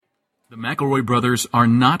The McElroy brothers are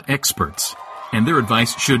not experts, and their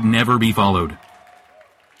advice should never be followed.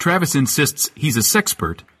 Travis insists he's a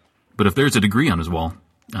sexpert, but if there's a degree on his wall,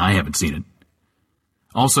 I haven't seen it.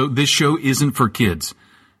 Also, this show isn't for kids,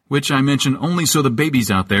 which I mention only so the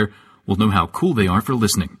babies out there will know how cool they are for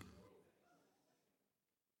listening.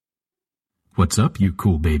 What's up, you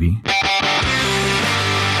cool baby?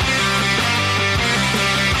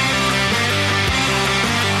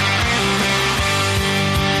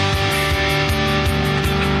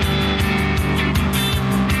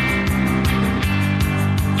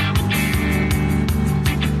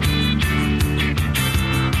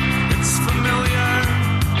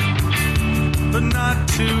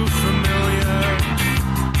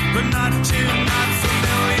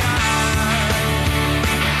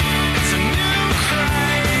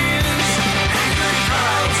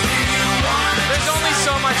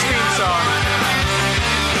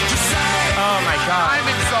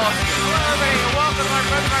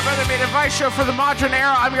 Show for the modern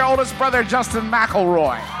era. I'm your oldest brother, Justin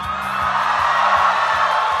McElroy.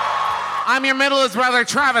 I'm your middleest brother,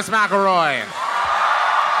 Travis McElroy.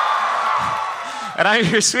 And I'm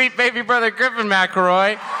your sweet baby brother, Griffin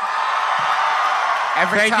McElroy.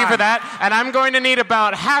 Thank you for that. And I'm going to need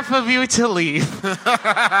about half of you to leave.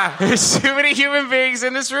 There's too many human beings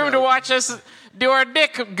in this room to watch us do our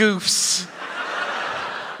dick goofs.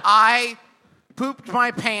 I pooped my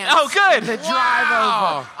pants. Oh, good. The drive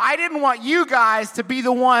over. I didn't want you guys to be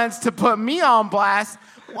the ones to put me on blast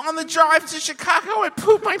on the drive to Chicago and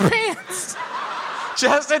poop my pants.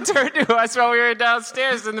 Justin turned to us while we were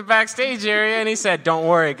downstairs in the backstage area, and he said, "Don't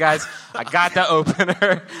worry, guys. I got the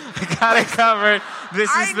opener. I got it covered. This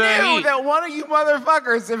is the heat." I knew that one of you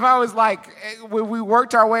motherfuckers, if I was like, when we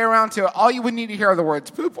worked our way around to it, all you would need to hear are the words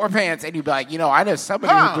poop or pants, and you'd be like, I know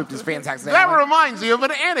somebody who pooped his pants accidentally. That reminds me of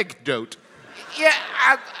an anecdote. Yeah,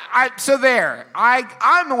 so there.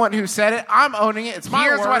 I'm the one who said it. I'm owning it. It's my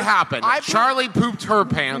Here's word. what happened. Charlie pooped her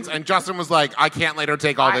pants, and Justin was like, I can't let her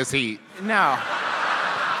take all this heat. No.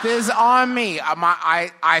 This is on me.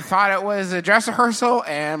 I thought it was a dress rehearsal,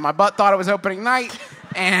 and my butt thought it was opening night,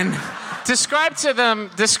 and...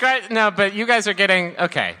 No, but you guys are getting...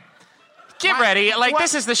 Okay. Get ready.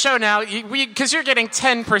 This is the show now, because you're getting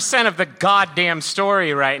 10% of the goddamn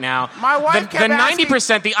story right now. My wife The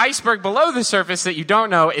 90%, the iceberg below the surface that you don't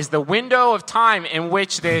know, is the window of time in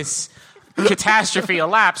which this catastrophe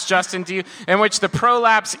elapsed. Justin, in which the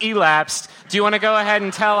prolapse elapsed. Do you want to go ahead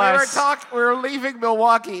and tell us? We were leaving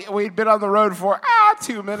Milwaukee. We'd been on the road for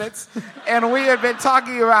 2 minutes, and we had been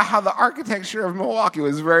talking about how the architecture of Milwaukee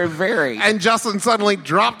was very varied. And Justin suddenly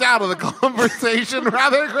dropped out of the conversation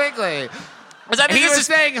rather quickly. He was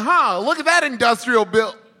saying, look at that industrial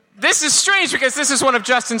build. This is strange because this is one of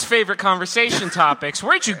Justin's favorite conversation topics.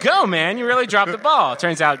 Where'd you go, man? You really dropped the ball.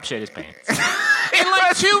 Turns out, shit his pants. In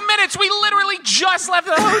 2 minutes, we literally just left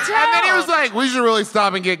the hotel. And then he was like, we should really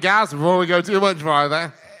stop and get gas before we go too much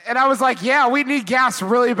farther. And I was like, yeah, we need gas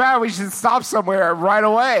really bad. We should stop somewhere right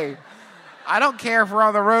away. I don't care if we're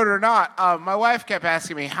on the road or not. My wife kept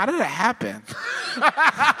asking me, how did it happen?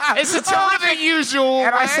 It's a terrific usual.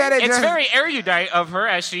 And I said it's very erudite of her,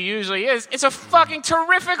 as she usually is. It's a fucking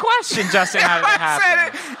terrific question, Justin. How did it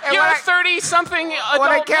happen? You're a 30-something adult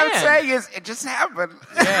What I kept man. saying is, it just happened.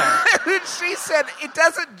 Yeah. And she said, it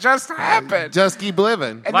doesn't just happen. Just keep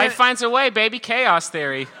living. And Life finds a way, baby. Chaos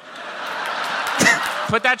theory.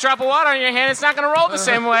 Put that drop of water on your hand, it's not going to roll the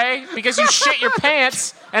same way because you shit your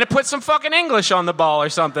pants and it put some fucking English on the ball or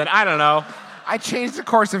something. I don't know. I changed the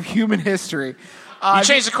course of human history. You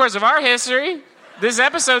changed the course of our history. This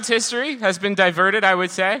episode's history has been diverted, I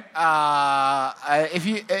would say.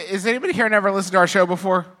 Is anybody here never listened to our show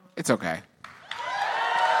before? It's okay.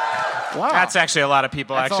 Wow. That's actually a lot of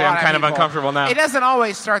people, actually. I'm kind of uncomfortable now. It doesn't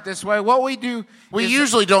always start this way. What we do... We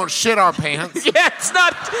usually don't shit our pants. Yeah, it's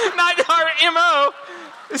not our M.O.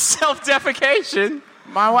 Self-defecation.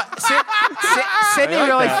 My wife, Sydney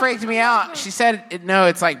really freaked me out. She said, no,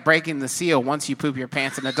 it's like breaking the seal. Once you poop your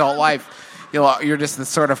pants in adult life, you're just the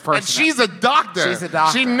sort of person. And she's a doctor. She's a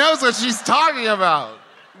doctor. She knows what she's talking about.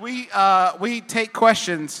 We take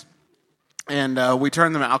questions and we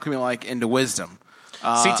turn them alchemy into wisdom.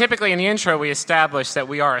 See, typically in the intro, we establish that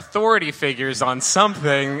we are authority figures on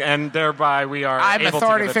something, and thereby we are I'm able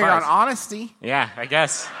authority to give figure advice. on honesty. Yeah, I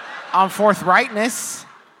guess. On forthrightness.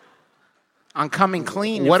 On coming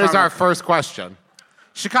clean. What is our first question?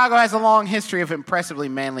 Chicago has a long history of impressively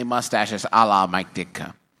manly mustaches a la Mike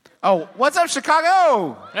Ditka. Oh, what's up,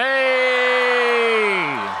 Chicago?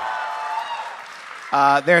 Hey!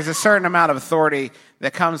 There's a certain amount of authority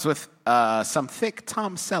that comes with some thick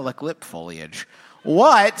Tom Selleck lip foliage.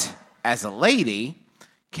 What, as a lady,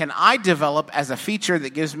 can I develop as a feature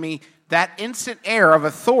that gives me that instant air of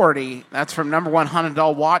authority? That's from number one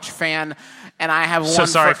 $100 watch fan. And I have one. So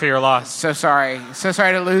sorry for your loss. So sorry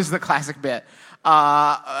to lose the classic bit. And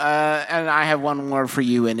I have one word for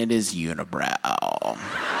you, and it is unibrow.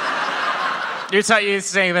 You're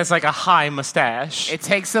saying that's like a high mustache. It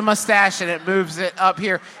takes the mustache and it moves it up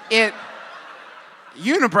here.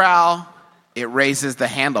 Unibrow, it raises the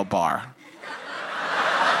handlebar.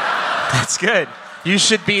 That's good. You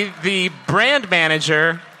should be the brand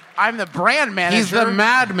manager. I'm the brand manager. He's the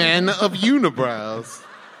madman of unibrows.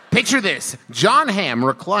 Picture this. John Hamm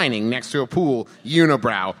reclining next to a pool,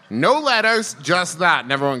 unibrow. No letters, just that.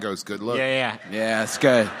 And everyone goes, good look. Yeah. Yeah, that's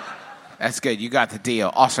good. That's good. You got the deal.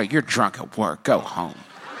 Also, you're drunk at work. Go home.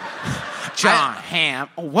 John Hamm.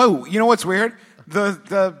 Whoa, you know what's weird?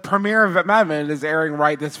 The premiere of Mad Men is airing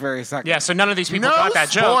right this very second. Yeah, so none of these people No got that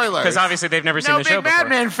joke spoilers. because obviously they've never seen the show big before. Mad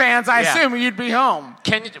Men fans, I assume you'd be home.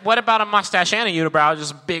 What about a mustache and a unibrow?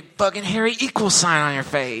 Just a big fucking hairy equal sign on your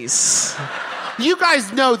face. You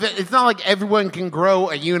guys know that it's not like everyone can grow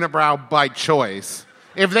a unibrow by choice.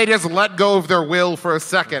 If they just let go of their will for a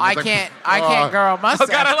second. I can't grow a mustache.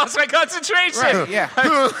 Oh, God, I lost my concentration. Right, yeah.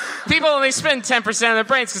 People only spend 10% of their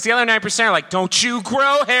brains because the other 9% are like, don't you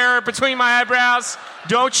grow hair between my eyebrows.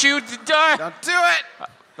 Don't you. Don't do it.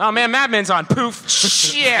 Oh, man, Mad Men's on. Poof.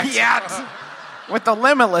 Shit. Yeah. With the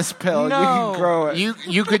Limitless pill, you can grow it.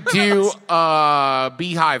 You could do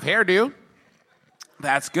beehive hairdo.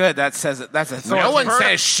 That's good. That says it. That's authority. No one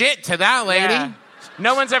says shit to that lady. Yeah.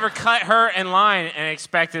 No one's ever cut her in line and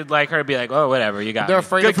expected like her to be like, oh, whatever, you got They're me.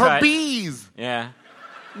 afraid Good of her cut. bees. Yeah.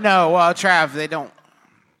 No, well, Trav, they don't.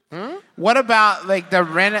 What about like the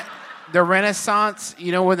Renaissance?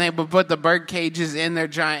 You know when they would put the bird cages in their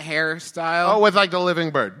giant hairstyle? Oh, with like the living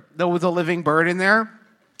bird. With a living bird in there?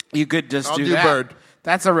 You could just I'll do do that. bird.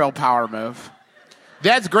 That's a real power move.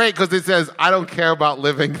 That's great because it says, I don't care about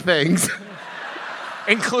living things.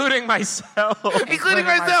 Including myself. Including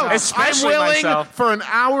myself. Especially I'm willing myself. for an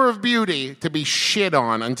hour of beauty to be shit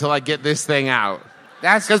on until I get this thing out.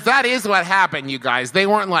 That's Because that is what happened, you guys. They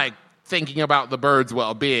weren't like thinking about the bird's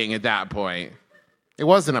well-being at that point. It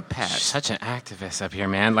wasn't a pet. Such an activist up here,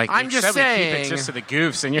 man. Like I'm you just said, we keep saying. it just to the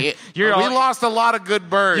goofs, and We you're lost a lot of good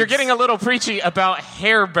birds. You're getting a little preachy about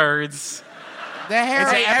hair birds. the hair.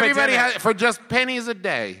 It's an Everybody epidemic. has, for just pennies a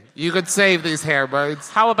day, you could save these hair birds.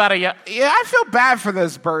 How about Yeah, I feel bad for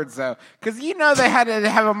those birds though, because they had to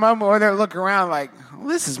have a moment where they're looking around like, well,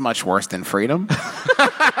 this is much worse than freedom.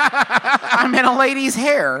 I'm in a lady's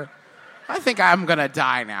hair. I think I'm gonna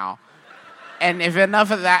die now. And if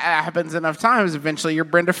enough of that happens enough times, eventually you're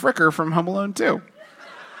Brenda Fricker from Home Alone 2.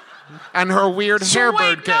 And her weird hair bird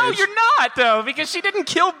Wait, cage. no, you're not though, because she didn't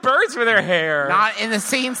kill birds with her hair. Not in the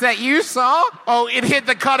scenes that you saw. Oh, it hit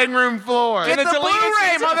the cutting room floor. Get the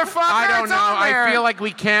Blu-ray, motherfucker. I don't It's know. on there. I feel like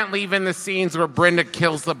we can't leave in the scenes where Brenda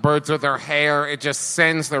kills the birds with her hair. It just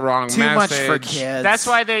sends the wrong Too message. much for kids. That's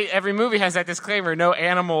why every movie has that disclaimer: no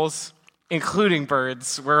animals, including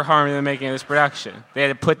birds, were harmed in the making of this production. They had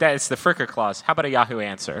to put that. It's the Fricker clause. How about a Yahoo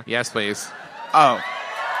answer? Yes, please. Oh.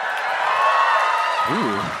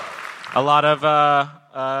 A lot of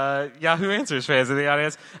Yahoo Answers fans in the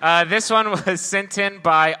audience. This one was sent in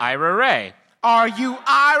by Ira Ray. Are you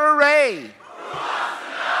Ira Ray?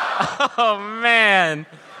 Oh, man.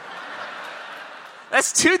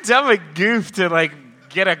 That's too dumb a goof to,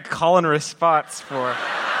 get a call and response for.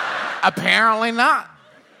 Apparently not.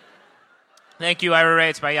 Thank you, Ira Ray.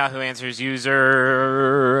 It's by Yahoo Answers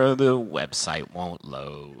user. The website won't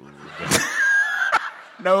load.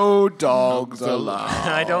 No dogs allowed.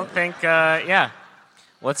 I don't think,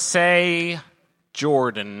 Let's say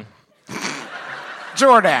Jordan.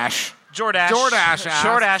 Jordash.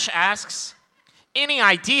 Jordash asks, any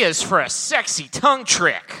ideas for a sexy tongue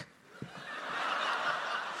trick?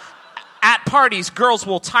 At parties, girls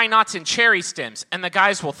will tie knots in cherry stems, and the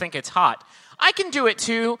guys will think it's hot. I can do it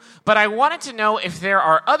too, but I wanted to know if there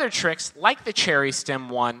are other tricks like the cherry stem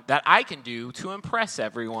one that I can do to impress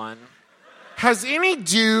everyone. Has any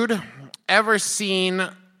dude ever seen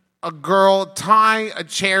a girl tie a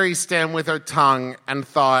cherry stem with her tongue and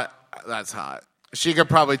thought, that's hot? She could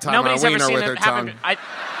probably tie Nobody's my ever wiener seen with it her happen. tongue.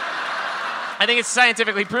 I think it's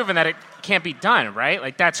scientifically proven that it can't be done,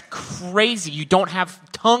 right? That's crazy. You don't have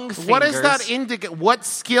tongue fingers. What does that indicate? What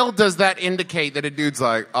skill does that indicate that a dude's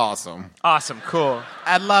like, awesome? Awesome, cool.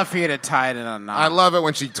 I'd love for you to tie it in a knot. I love it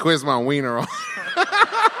when she twists my wiener off.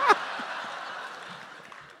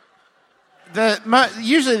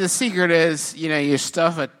 Usually the secret is, you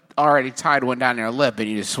stuff a already tied one down your lip and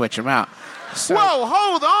you just switch them out. So, Whoa,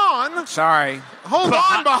 hold on. sorry. Hold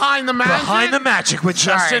on, behind the magic. Behind the magic with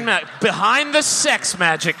Sorry. Justin. Behind the sex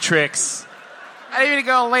magic tricks. I didn't even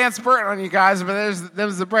go Lance Burton on you guys, but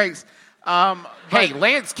there's the breaks. Hey,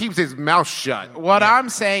 Lance keeps his mouth shut. What I'm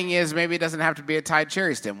saying is maybe it doesn't have to be a Tide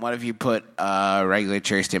cherry stem. What if you put a regular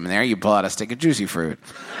cherry stem in there, you pull out a stick of juicy fruit?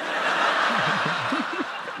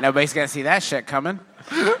 Nobody's going to see that shit coming.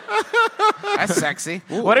 That's sexy.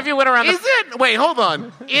 Ooh. What if you went around Is it? Wait, hold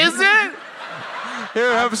on. Is it?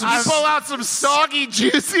 Here, have some. You pull out some soggy,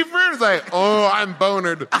 juicy fruit. It's like, oh, I'm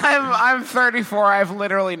bonered. I'm 34. I have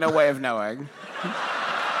literally no way of knowing.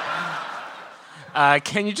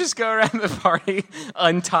 Can you just go around the party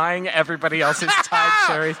untying everybody else's Tide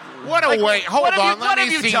cherries? What a way. Hold on. What Let have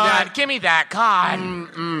me you see done? that. Give me that.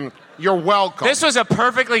 God. You're welcome. This was a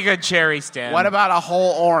perfectly good cherry stem. What about a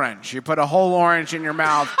whole orange? You put a whole orange in your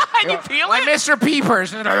mouth. And you peel like it? Mr.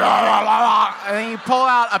 Peepers. And then you pull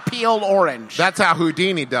out a peeled orange. That's how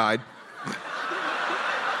Houdini died.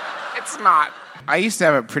 It's not. I used to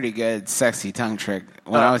have a pretty good sexy tongue trick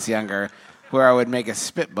when I was younger where I would make a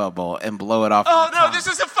spit bubble and blow it off. Oh, no, this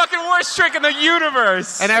is the fucking worst trick in the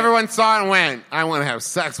universe. And everyone saw it and went, I want to have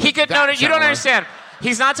sex with He could that you don't fella. understand.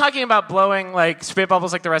 He's not talking about blowing like spit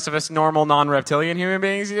bubbles like the rest of us normal non-reptilian human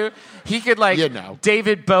beings do. He could like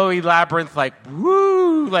David Bowie Labyrinth like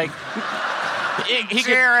woo like he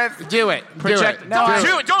Jared, could Do it. project. Do it. Don't No,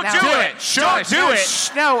 do it. Don't no. do Do it. Sure. Don't do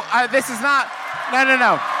it. No, this is not.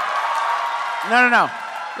 No.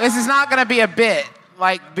 This is not going to be a bit.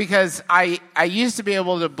 Like, because I used to be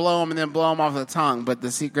able to blow them and then blow them off the tongue, but the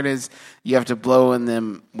secret is you have to blow in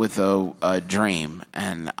them with a dream,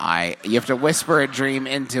 and you have to whisper a dream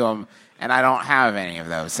into them, and I don't have any of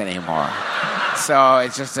those anymore. So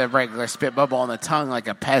it's just a regular spit bubble on the tongue like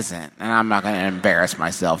a peasant, and I'm not going to embarrass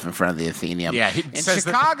myself in front of the Athenaeum. Yeah, he in says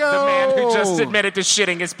Chicago. The man who just admitted to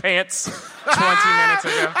shitting his pants 20 minutes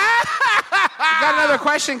ago. Got another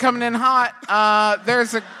question coming in hot.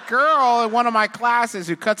 There's a girl in one of my classes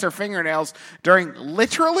who cuts her fingernails during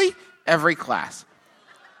literally every class.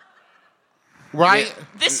 Right?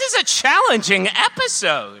 This is a challenging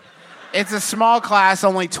episode. It's a small class,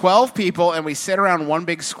 only 12 people, and we sit around one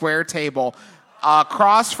big square table,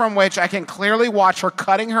 across from which I can clearly watch her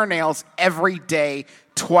cutting her nails every day,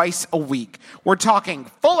 twice a week. We're talking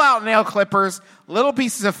full-out nail clippers, little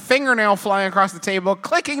pieces of fingernail flying across the table,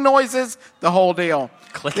 clicking noises, the whole deal.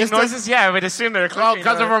 Clicking noises? Yeah, I would assume they're clicking. Well,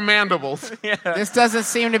 because of her mandibles. This doesn't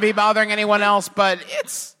seem to be bothering anyone else, but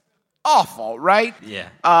it's awful, right? Yeah.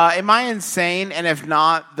 Am I insane? And if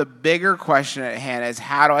not, the bigger question at hand is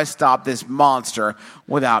how do I stop this monster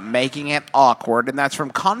without making it awkward? And that's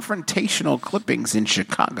from Confrontational Clippings in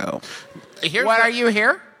Chicago. Are you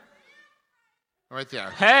here? Right there.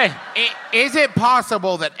 Hey. Is it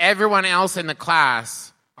possible that everyone else in the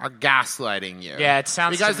class are gaslighting you? Yeah, it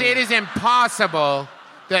sounds Because to me. it is impossible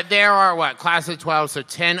that there are, class of 12, so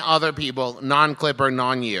 10 other people, non-Clipper,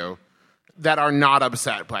 non-you, that are not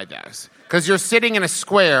upset by this. Because you're sitting in a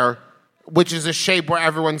square, which is a shape where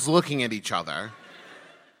everyone's looking at each other.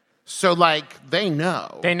 So, they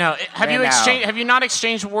know. They know. Have you not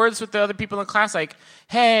exchanged words with the other people in class? Like,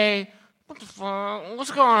 hey, what the fuck?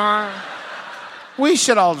 What's going on? We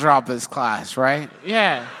should all drop this class, right?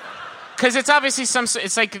 Yeah. Because it's obviously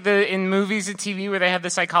it's like in movies and TV where they have the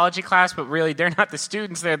psychology class, but really they're not the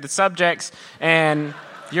students, they're the subjects, and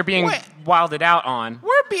you're being wilded out on.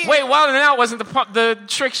 Wait, Wilded Out wasn't the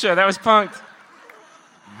trick show. That was Punked.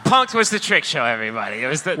 Punked was the trick show, everybody. It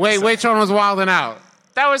was Which one was Wildin' Out?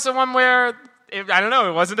 That was the one where, I don't know,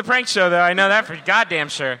 it wasn't the prank show, though. I know that for goddamn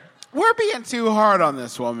sure. We're being too hard on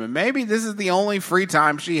this woman. Maybe this is the only free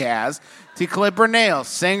time she has to clip her nails,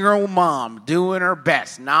 single mom, doing her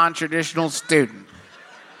best, non-traditional student.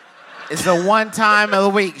 It's the one time of the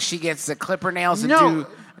week she gets to clip her nails and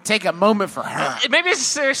take a moment for her. Maybe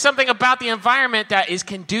there's something about the environment that is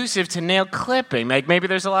conducive to nail clipping. Like maybe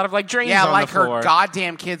there's a lot of drains on the floor. Her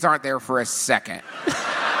goddamn kids aren't there for a second.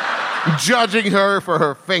 Judging her for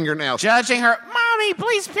her fingernails. Judging her, Mommy,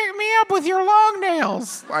 please pick me up with your long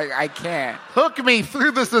nails. I can't. Hook me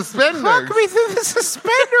through the suspenders. Hook me through the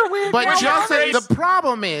suspender window. But Justin, the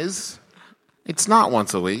problem is, it's not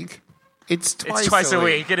once a week. It's twice a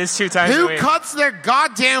week. It is 2 times a Who week. cuts their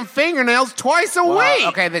goddamn fingernails twice a week?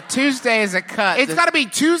 Okay, the Tuesday is a cut. It's got to be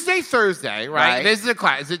Tuesday, Thursday, right? Right. This is a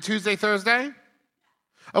class. Is it Tuesday, Thursday?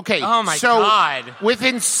 Okay. Oh, my God.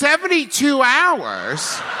 Within 72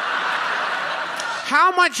 hours,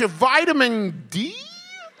 how much vitamin D?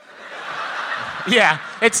 Yeah,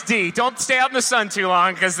 it's D. Don't stay out in the sun too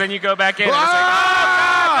long because then you go back in and it's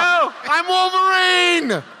I'm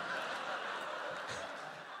Wolverine!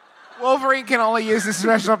 Wolverine can only use his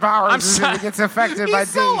special powers if he gets affected by He's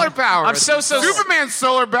solar powered. I'm so Superman's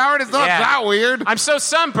solar powered. It's not that weird. I'm so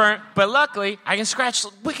sunburnt, but luckily I can scratch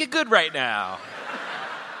wicked good right now.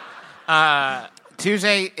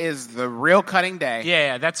 Tuesday is the real cutting day.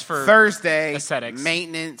 Yeah, that's for Thursday, aesthetics.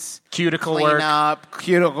 Maintenance, Cuticle cleanup,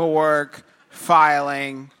 cuticle work,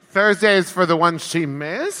 filing. Thursday is for the one she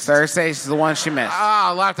missed. Thursday's the one she missed.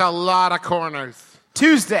 Left a lot of corners.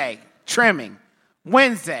 Tuesday, trimming.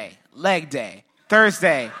 Wednesday, leg day.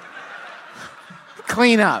 Thursday,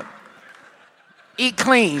 clean up. Eat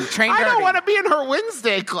clean. Train dirty. I don't want to be in her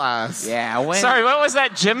Wednesday class. Yeah. Sorry, what was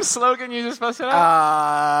that gym slogan you just posted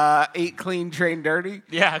up? Eat clean, train dirty.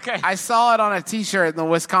 Yeah, okay. I saw it on a T-shirt in the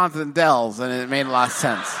Wisconsin Dells, and it made a lot of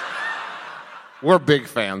sense. We're big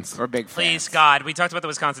fans. We're big fans. Please, God. We talked about the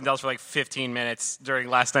Wisconsin Dells for like 15 minutes during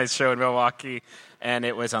last night's show in Milwaukee, and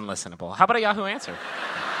it was unlistenable. How about a Yahoo answer?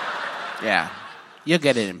 Yeah. You'll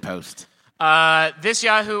get it in post. This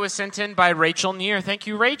Yahoo was sent in by Rachel Neer. Thank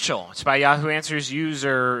you, Rachel. It's by Yahoo Answers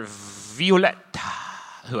user Violetta,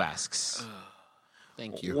 who asks,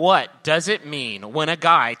 Thank you. what does it mean when a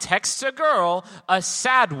guy texts a girl a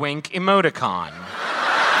sad wink emoticon?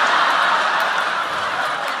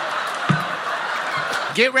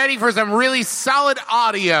 Get ready for some really solid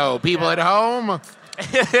audio, people at home.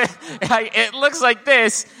 It looks like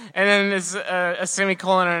this, and then there's a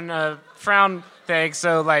semicolon and a frown thing.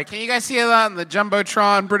 So, like, Can you guys see that on the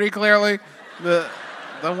Jumbotron pretty clearly? The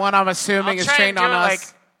one I'm assuming is trained on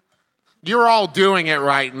us. You're all doing it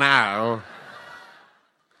right now.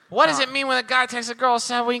 What does it mean when a guy texts a girl a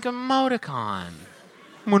sad wink emoticon?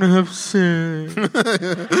 I'm gonna have sex. Wish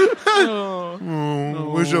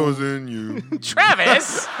I was in you.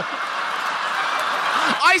 Travis!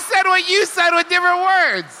 I said what you said with different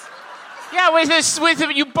words. Yeah,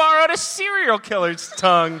 with you borrowed a serial killer's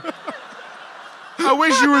tongue. I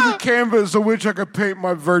wish you were the canvas on which I could paint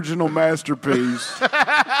my virginal masterpiece.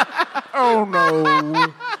 Oh,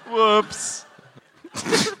 no. Whoops.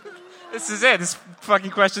 This is it. This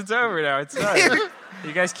fucking question's over now. It's done.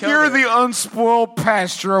 You guys killed You're it. the unspoiled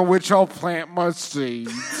pasture on which I'll plant my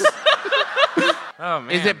seeds. Oh,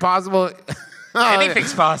 man. Is it possible?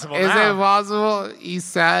 Anything's possible Is now. it possible he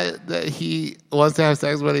said that he wants to have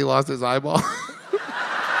sex when he lost his eyeball?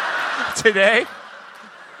 Today?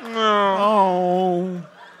 Oh,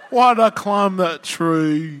 why'd I climb that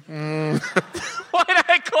tree? Why did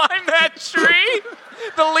I climb that tree?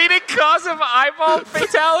 The leading cause of eyeball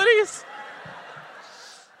fatalities?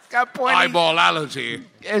 Got pointy, Eyeball allergy.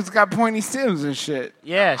 It's got pointy stems and shit.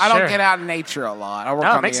 Yeah, I sure. don't get out in nature a lot. I work No,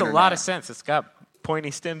 on it makes the a lot of internet. sense. It's got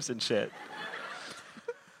pointy stems and shit.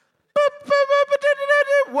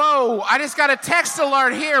 Whoa, I just got a text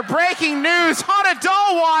alert here. Breaking news, Haunted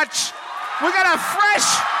Doll Watch. We got a fresh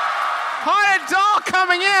Haunted Doll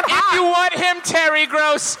coming in. If you want him, Terry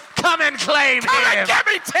Gross, come and claim Come him. and get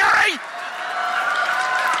me, Terry!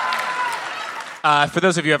 For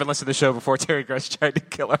those of you who haven't listened to the show before, Terry Gross tried to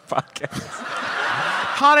kill our podcast.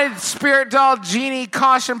 Haunted Spirit Doll, Genie,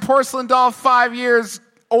 Caution, Porcelain Doll, 5 years,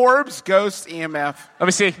 Orbs, Ghost, EMF. Let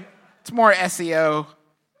me see. It's more SEO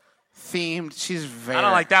themed. She's very... I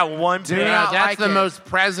don't like that one Do bit. not That's like the it. most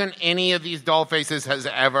present any of these doll faces has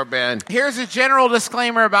ever been. Here's a general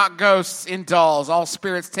disclaimer about ghosts in dolls. All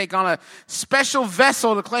spirits take on a special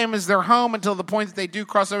vessel to claim as their home until the point that they do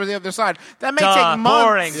cross over the other side. That may take months.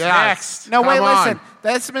 Boring. Yes. Next. No, wait, Come on. listen.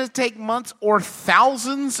 That's going to take months or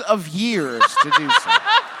thousands of years to do so.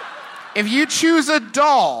 If you choose a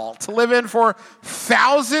doll to live in for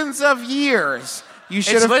thousands of years, you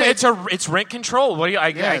should have... It's rent control. What do you?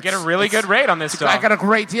 I get a really good rate on this I stuff. got a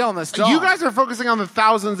great deal on this doll. You guys are focusing on the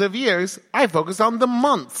thousands of years. I focus on the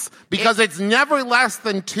months because it's never less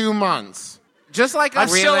than 2 months. Just like us.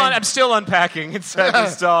 I'm still unpacking inside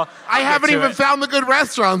this doll. I haven't Get to even it. found the good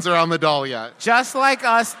restaurants around the doll yet. Just like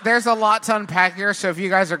us, there's a lot to unpack here. So if you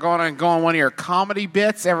guys are going on one of your comedy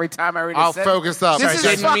bits every time I read a I'll sentence, focus up. This is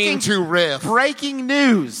Didn't mean fucking to riff. breaking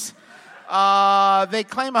news. They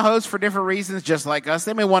claim a host for different reasons, just like us.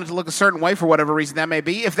 They may want it to look a certain way for whatever reason that may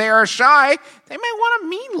be. If they are shy, they may want a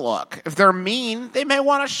mean look. If they're mean, they may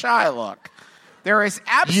want a shy look. There is You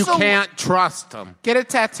absolutely... can't trust them. Get a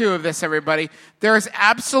tattoo of this, everybody. There is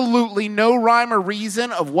absolutely no rhyme or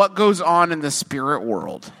reason of what goes on in the spirit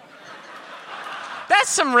world. That's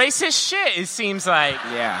some racist shit. It seems like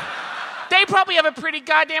Yeah. they probably have a pretty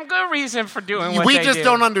goddamn good reason for doing what We they just do.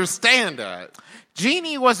 don't understand it.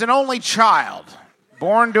 Jeannie was an only child,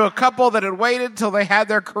 born to a couple that had waited till they had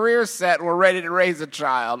their careers set and were ready to raise a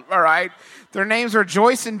child. All right? Their names were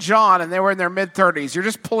Joyce and John, and they were in their mid-30s. You're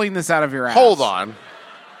just pulling this out of your ass. Hold on.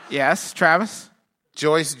 Yes, Travis?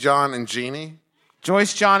 Joyce, John, and Jeannie?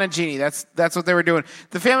 Joyce, John, and Jeannie. That's what they were doing.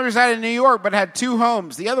 The family resided in New York, but had 2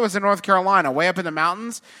 homes. The other was in North Carolina, way up in the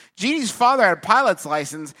mountains. Jeannie's father had a pilot's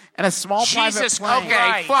license and a small private plane.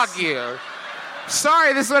 Okay, fuck you.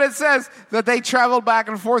 Sorry, this is what it says, that they traveled back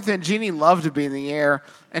and forth, and Jeannie loved to be in the air,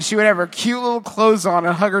 and she would have her cute little clothes on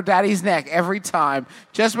and hug her daddy's neck every time,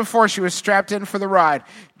 just before she was strapped in for the ride.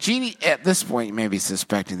 Jeannie, at this point, you may be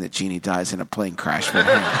suspecting that Jeannie dies in a plane crash with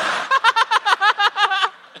him.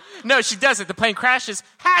 No, she doesn't. The plane crashes.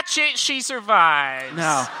 Hatchet, she survives.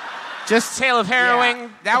 No. Just tale of harrowing, yeah,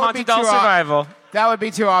 that would be doll survival. That would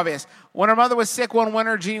be too obvious. When her mother was sick one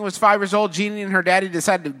winter, Jeannie was 5 years old. Jeannie and her daddy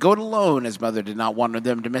decided to go it alone, as mother did not want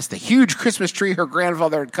them to miss the huge Christmas tree her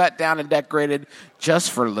grandfather had cut down and decorated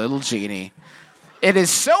just for little Jeannie. It is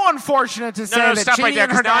so unfortunate to say that stop Jeannie right there,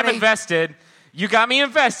 and her because now I'm daddy... invested. You got me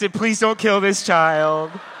invested. Please don't kill this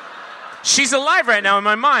child. She's alive right now in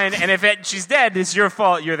my mind, and if she's dead, it's your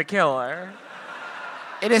fault. You're the killer.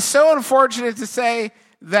 It is so unfortunate to say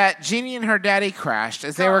that Jeannie and her daddy crashed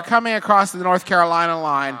as they were coming across the North Carolina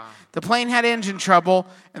line. The plane had engine trouble,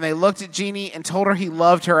 and they looked at Jeannie and told her he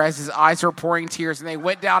loved her as his eyes were pouring tears, and they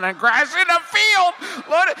went down and crashed in a field.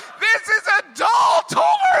 This is a doll told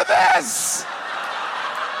her this.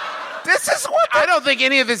 This is what I don't think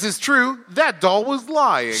any of this is true. That doll was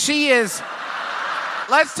lying. she is.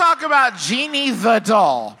 Let's talk about Jeannie the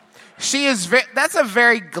doll. She is. That's a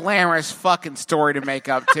very glamorous fucking story to make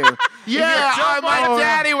up to. My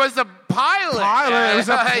daddy was a pilot. It was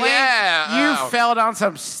a plane. Yeah. You fell down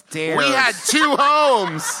some stairs. We had 2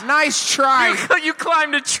 homes. Nice try. You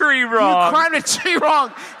climbed a tree wrong. You climbed a tree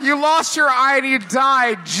wrong. You lost your eye and you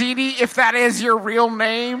died, Jeannie, if that is your real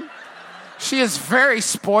name. She is very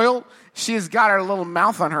spoiled. She has got her little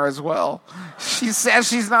mouth on her as well. She says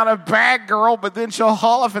she's not a bad girl, but then she'll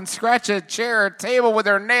haul off and scratch a chair or a table with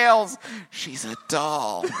her nails. She's a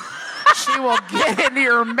doll. She will get into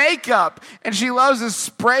your makeup, and she loves to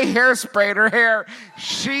spray hairspray in her hair.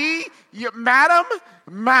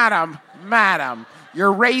 Madam,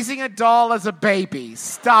 you're raising a doll as a baby.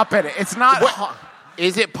 Stop it. It's not...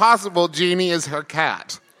 Is it possible Jeannie is her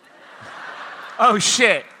cat? Oh,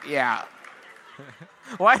 shit. Yeah.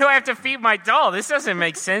 Why do I have to feed my doll? This doesn't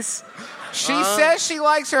make sense. She says she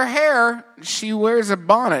likes her hair. She wears a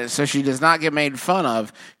bonnet so she does not get made fun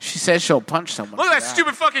of. She says she'll punch someone. Look at that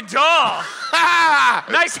stupid fucking doll.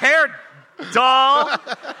 Nice hair, doll.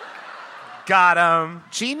 Got him.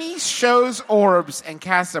 Jeannie shows orbs and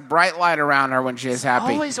casts a bright light around her when she is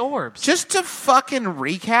happy. Always orbs. Just to fucking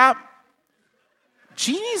recap,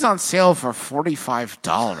 Jeannie's on sale for $45.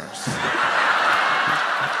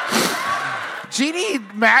 Jeannie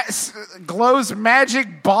glows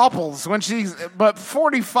magic baubles when she's... But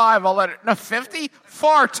 45, I'll let it... No, 50?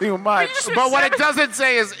 Far too much. But what it doesn't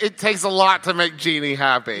say is it takes a lot to make Jeannie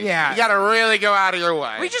happy. Yeah. You got to really go out of your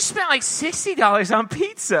way. We just spent like $60 on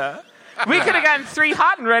pizza. We could have gotten 3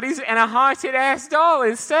 hot and readies and a haunted-ass doll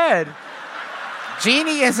instead.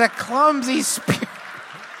 Jeannie is a clumsy spirit.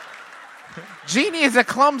 Jeannie is a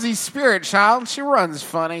clumsy spirit child. She runs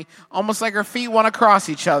funny, almost like her feet want to cross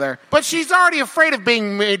each other. But she's already afraid of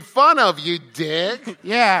being made fun of, you dick.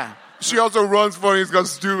 Yeah. She also runs funny. She's got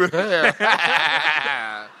stupid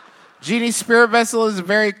hair. Jeannie's spirit vessel is a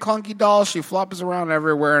very clunky doll. She flops around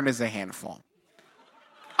everywhere and is a handful.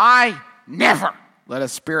 I never let a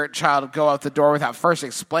spirit child go out the door without first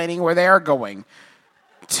explaining where they are going.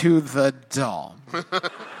 To the doll.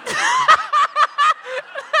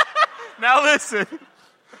 Now listen.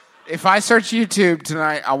 If I search YouTube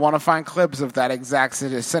tonight, I want to find clips of that exact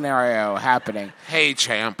scenario happening. Hey,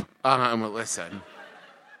 champ. Listen.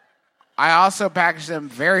 I also packaged them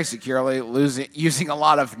very securely, using a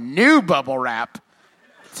lot of new bubble wrap.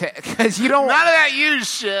 Because you don't... None of that used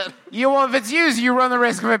shit. If it's used, you run the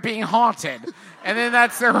risk of it being haunted. And then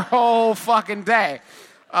that's their whole fucking day.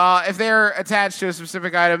 If they're attached to a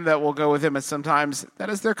specific item that will go with them, and sometimes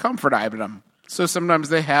that is their comfort item. So sometimes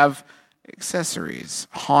they have... accessories.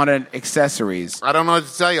 Haunted accessories. I don't know what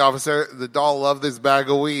to tell you, officer. The doll loved this bag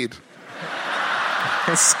of weed.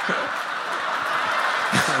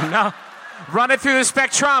 No. Run it through the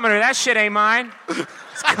spectrometer. That shit ain't mine.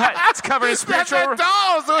 It's covered in spiritual...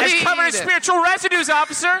 It's covered in spiritual residues,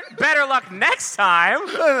 officer. Better luck next time.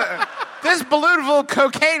 This balloon full of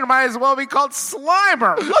cocaine might as well be called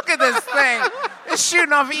Slimer. Look at this thing. It's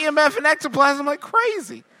shooting off EMF and ectoplasm like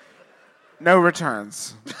crazy. No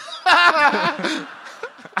returns. I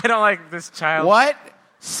don't like this child. What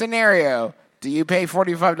scenario do you pay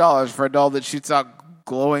 $45 for a doll that shoots out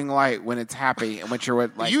glowing light when it's happy and when you're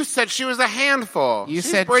with, like... You said she was a handful.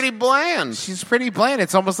 She's pretty bland. She's pretty bland.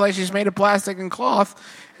 It's almost like she's made of plastic and cloth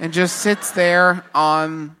and just sits there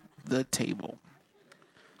on the table.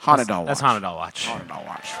 Haunted Doll Watch. That's Haunted Doll Watch. Haunted Doll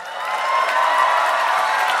Watch.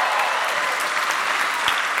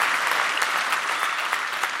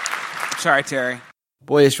 Sorry, Terry.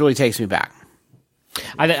 Boy, this really takes me back.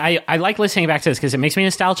 I like listening back to this because it makes me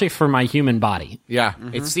nostalgic for my human body. Yeah,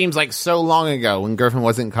 It seems like so long ago when Griffin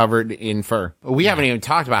wasn't covered in fur. We haven't even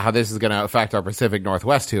talked about how this is going to affect our Pacific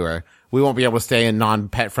Northwest tour. We won't be able to stay in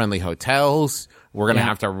non-pet friendly hotels. We're going to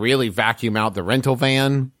have to really vacuum out the rental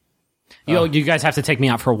van. You guys have to take me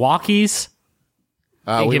out for walkies.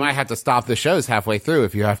 We might have to stop the shows halfway through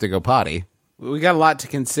if you have to go potty. We got a lot to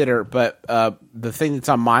consider, but the thing that's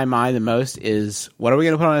on my mind the most is, what are we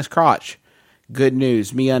going to put on his crotch? Good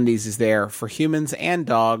news, MeUndies is there for humans and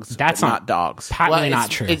dogs. That's but not dogs. Patently not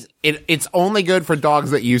true. It's only good for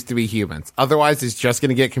dogs that used to be humans. Otherwise, it's just going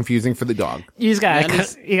to get confusing for the dog. You just gotta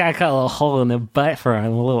cut a little hole in the butt for a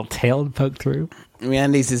little tail to poke through.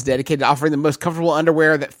 MeUndies is dedicated to offering the most comfortable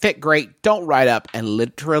underwear that fit great, don't ride up, and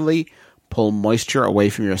literally pull moisture away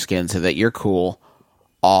from your skin so that you're cool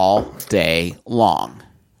all day long.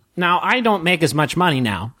 Now, I don't make as much money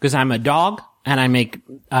now because I'm a dog and I make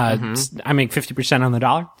 50% on the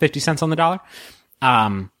dollar, 50 cents on the dollar.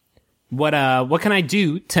 What can I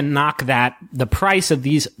do to knock the price of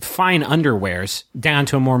these fine underwears down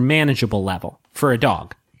to a more manageable level for a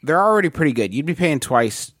dog? They're already pretty good. You'd be paying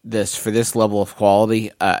twice this for this level of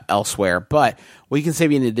quality elsewhere, but we can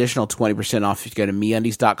save you an additional 20% off if you go to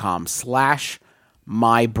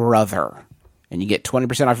MeUndies.com/mybrother. And you get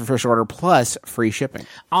 20% off your first order plus free shipping.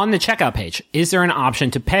 On the checkout page, is there an option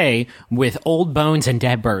to pay with old bones and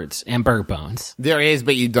dead birds and bird bones? There is,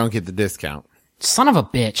 but you don't get the discount. Son of a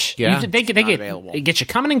bitch. Yeah. They get you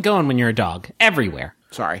coming and going when you're a dog. Everywhere.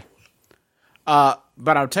 Sorry.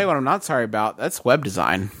 But I'll tell you what I'm not sorry about. That's web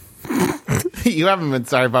design. You haven't been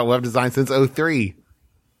sorry about web design since 2003.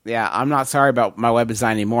 Yeah, I'm not sorry about my web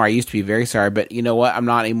design anymore. I used to be very sorry, but you know what? I'm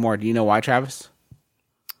not anymore. Do you know why, Travis?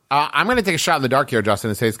 I'm going to take a shot in the dark here, Justin,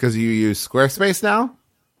 and say it's because you use Squarespace now.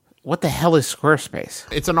 What the hell is Squarespace?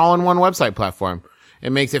 It's an all-in-one website platform. It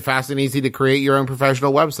makes it fast and easy to create your own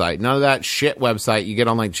professional website. None of that shit website you get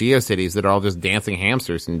on like GeoCities that are all just dancing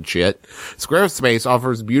hamsters and shit. Squarespace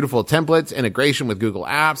offers beautiful templates, integration with Google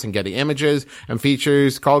Apps and Getty Images, and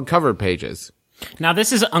features called cover pages. Now,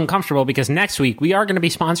 this is uncomfortable because next week we are going to be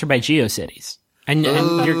sponsored by GeoCities.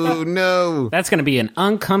 No. That's going to be an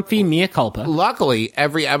uncomfy mea culpa. Luckily,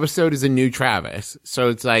 every episode is a new Travis. So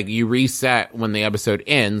it's like you reset when the episode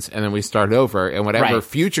ends and then we start over. And whatever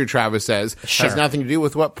future Travis says has nothing to do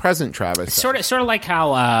with what present Travis says. Sort of like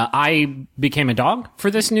how I became a dog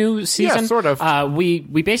for this new season. Yeah, sort of. We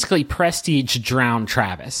basically prestige drown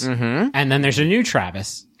Travis. Mm-hmm. And then there's a new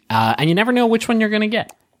Travis. And you never know which one you're going to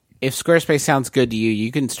get. If Squarespace sounds good to you,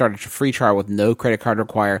 you can start a free trial with no credit card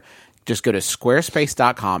required. Just go to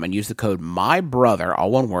squarespace.com and use the code MYBROTHER, all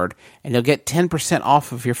one word, and you'll get 10%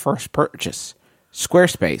 off of your first purchase.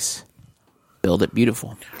 Squarespace. Build it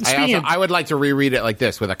beautiful. I would like to reread it like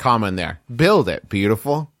this with a comma in there. Build it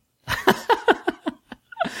beautiful.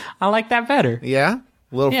 I like that better. Yeah?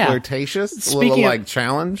 A little flirtatious? A little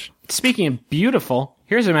challenge? Speaking of beautiful,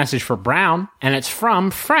 here's a message for Brown, and it's from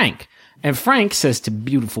Frank. And Frank says to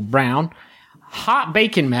beautiful Brown, hot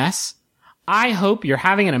bacon mess. I hope you're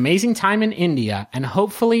having an amazing time in India, and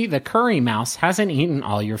hopefully the curry mouse hasn't eaten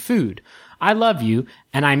all your food. I love you,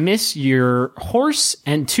 and I miss your horse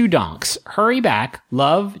and 2 donks. Hurry back.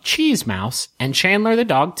 Love, Cheese Mouse, and Chandler the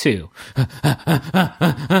dog, too.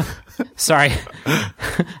 Sorry.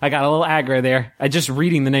 I got a little aggro there. Just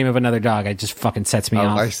reading the name of another dog, it just fucking sets me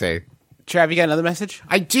off. I see. Trav, you got another message?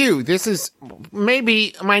 I do. This is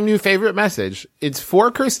maybe my new favorite message. It's for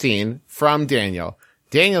Christine from Daniel.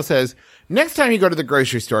 Daniel says, next time you go to the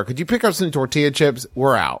grocery store, could you pick up some tortilla chips?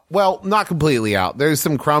 We're out. Well, not completely out. There's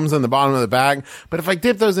some crumbs on the bottom of the bag, but if I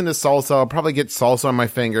dip those into salsa, I'll probably get salsa on my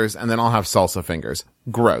fingers, and then I'll have salsa fingers.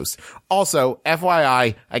 Gross. Also,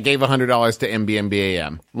 FYI, I gave $100 to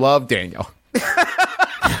MBMBaM. Love, Daniel.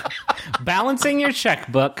 Balancing your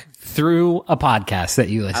checkbook through a podcast that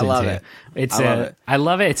you listen to. I love it. I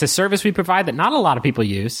love it. It's a service we provide that not a lot of people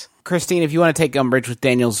use. Christine, if you want to take umbrage with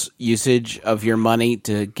Daniel's usage of your money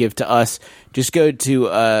to give to us, just go to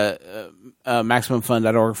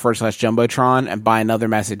MaximumFun.org/Jumbotron and buy another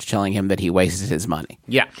message telling him that he wasted his money.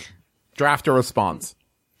 Yeah. Draft a response.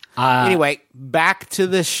 Anyway, back to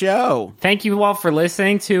the show. Thank you all for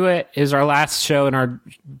listening to it. It is our last show in our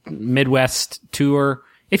Midwest tour,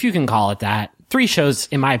 if you can call it that. 3 shows,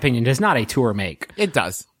 in my opinion, does not a tour make. It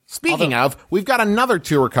does. Speaking of, we've got another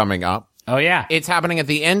tour coming up. Oh, yeah. It's happening at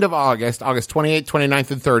the end of August 28th,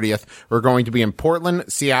 29th, and 30th. We're going to be in Portland,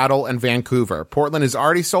 Seattle, and Vancouver. Portland is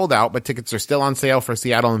already sold out, but tickets are still on sale for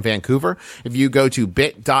Seattle and Vancouver. If you go to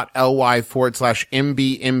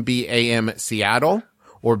bit.ly/MBMBAM Seattle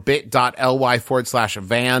or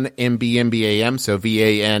bit.ly/Van MBMBAM, so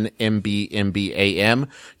VAN MBMBAM.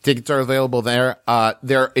 Tickets are available there.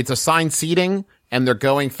 It's assigned seating, and they're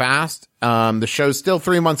going fast. The show's still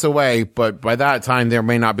 3 months away, but by that time, there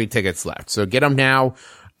may not be tickets left. So get them now.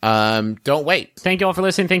 Don't wait. Thank you all for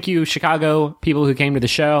listening. Thank you, Chicago people who came to the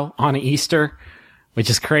show on Easter,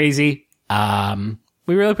 which is crazy. We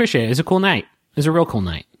really appreciate it. It was a cool night. It was a real cool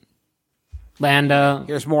night. And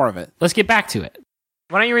Here's more of it. let's get back to it.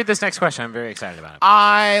 Why don't you read this next question? I'm very excited about it.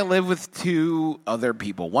 I live with two other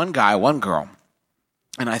people, one guy, one girl.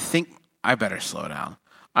 And I think I better slow down.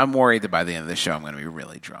 I'm worried that by the end of the show, I'm going to be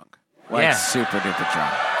really drunk. Like, super duper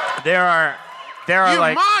drunk. There are You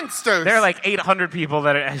like monsters! there are like 800 people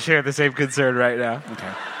that share the same concern right now.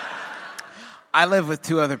 Okay. I live with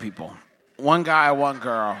two other people, one guy, one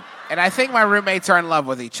girl. And I think my roommates are in love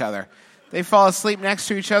with each other. They fall asleep next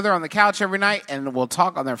to each other on the couch every night and will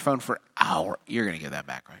talk on their phone for hours. You're going to get that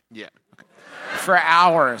back, right? Yeah. Okay. For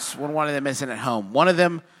hours when one of them isn't at home. One of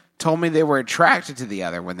them told me they were attracted to the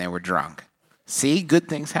other when they were drunk. See, good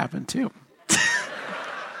things happen too.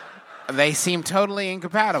 They seem totally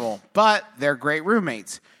incompatible, but they're great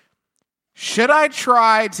roommates. Should I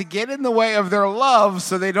try to get in the way of their love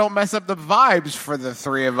so they don't mess up the vibes for the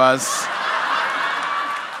three of us?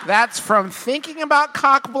 That's from Thinking About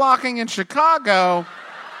Cock Blocking in Chicago.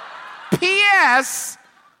 P.S.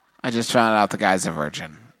 I just found out the guy's a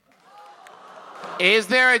virgin. Is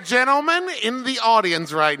there a gentleman in the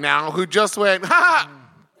audience right now who just went, ha!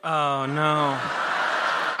 Oh no!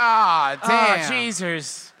 Ah, damn. Oh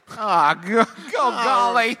Jesus!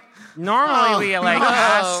 Golly. Normally we like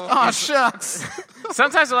ask. Oh, shucks.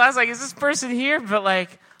 Sometimes we'll ask like, "Is this person here?" But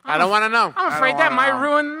like, I don't want to know. I'm afraid that might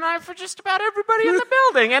ruin the night for just about everybody in the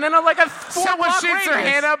building. And in like a Someone shoots their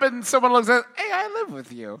hand up and someone looks at, hey, I live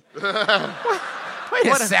with you. Wait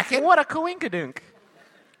a second. What a coinkadunk.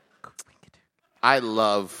 I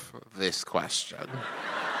love this question.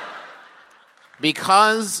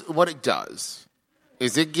 Because what it does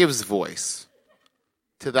is it gives voice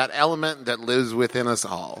to that element that lives within us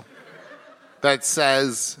all that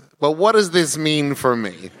says, well, what does this mean for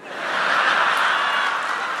me?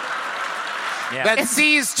 Yeah. That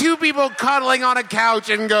sees two people cuddling on a couch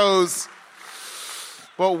and goes,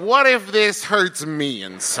 well, what if this hurts me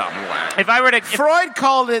in some way? If I were to, Freud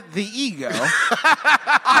called it the ego.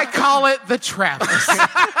 I call it the Travis.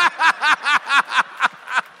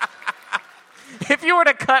 if you were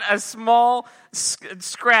to cut a small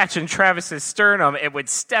scratch in Travis's sternum, it would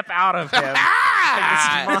step out of him.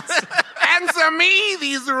 Answer me,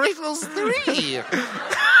 these riddles three.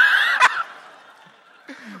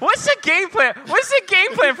 What's the game plan? What's the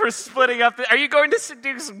game plan for splitting up? Are you going to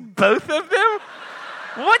seduce both of them?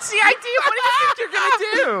 What's the idea? What do you think you're going to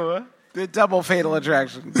do? The double fatal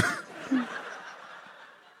attraction.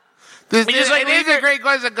 It just, like, is a great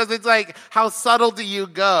question because it's like, how subtle do you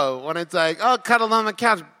go when it's like, oh, cuddle on the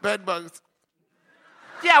couch, bed bugs.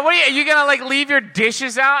 Yeah, what are you going to like leave your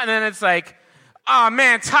dishes out and then it's like, oh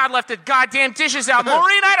man, Todd left the goddamn dishes out.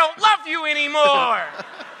 Maureen, I don't love you anymore.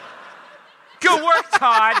 Good work,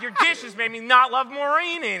 Todd. Your dishes made me not love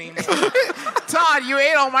Maureen anymore. Todd, you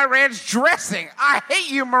ate all my ranch dressing. I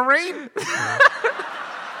hate you, Maureen.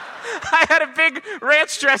 I had a big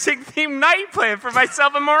ranch dressing themed night planned for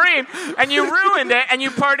myself and Maureen, and you ruined it, and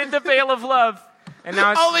you parted the veil of love. And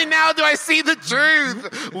now it's, Only now do I see the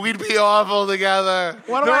truth. We'd be awful together.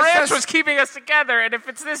 the ranch was keeping us together, and if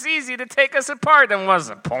it's this easy to take us apart, then what's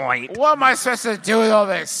the point? What am I supposed to do with all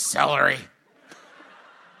this celery?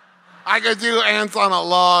 I could do ants on a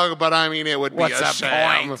log, but I mean, it would be a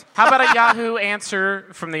shame. point? How about a Yahoo answer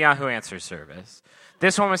from the Yahoo Answer service?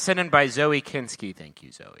 This one was sent in by Zoe Kinsky. Thank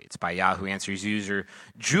you, Zoe. It's by Yahoo Answers user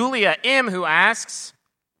Julia M., who asks,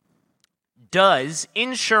 does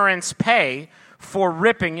insurance pay for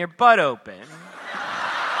ripping your butt open?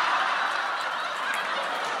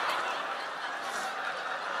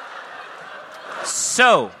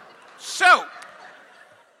 So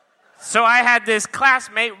I had this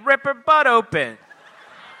classmate rip her butt open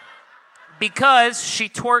because she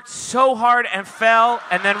twerked so hard and fell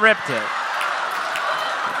and then ripped it.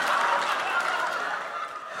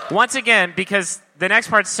 Once again, because the next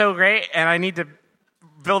part's so great and I need to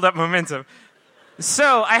build up momentum.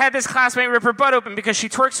 So I had this classmate rip her butt open because she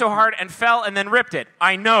twerked so hard and fell and then ripped it.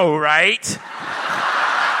 I know, right?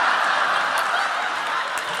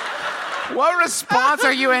 What response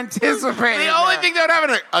are you anticipating? The only thing that would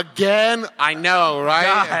happen again, I know,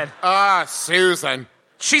 right? God. Susan.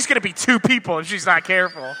 She's going to be two people if she's not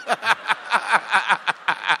careful.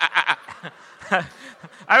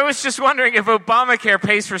 I was just wondering if Obamacare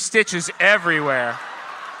pays for stitches everywhere,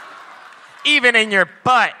 even in your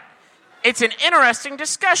butt. It's an interesting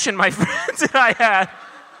discussion my friends and I had.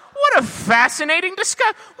 What a fascinating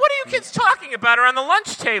discussion. What are you kids talking about around the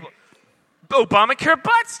lunch table? Obamacare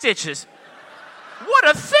butt stitches. What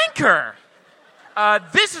a thinker.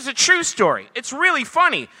 This is a true story. It's really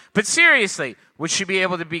funny. But seriously, would she be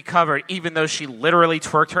able to be covered even though she literally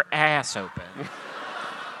twerked her ass open?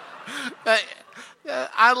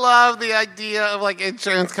 I love the idea of like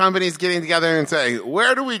insurance companies getting together and saying,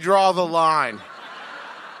 where do we draw the line?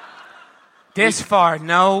 This far,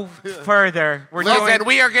 no further.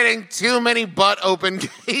 We are getting too many butt open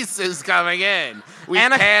cases coming in. We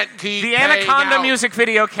can't keep the Anaconda out. music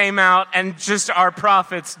video came out and just our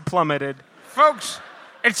profits plummeted. Folks,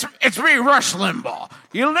 it's me, Rush Limbaugh.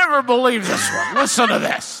 You'll never believe this one. Listen to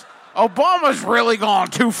this. Obama's really gone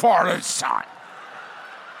too far this time.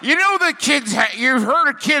 You know the kids, you've heard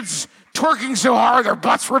of kids twerking so hard their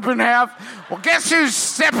butts rip in half? Well, guess who's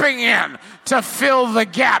stepping in to fill the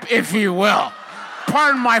gap, if you will?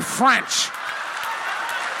 Pardon my French.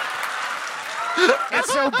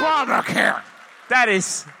 It's Obamacare. That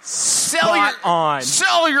is spot on.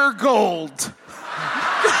 Sell your gold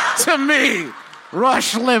to me,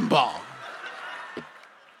 Rush Limbaugh.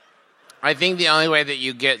 I think the only way that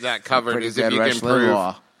you get that covered is if you can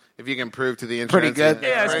prove. If you can prove to the insurance... Pretty good.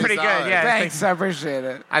 Yeah, it's pretty good. Yeah, Thanks, I appreciate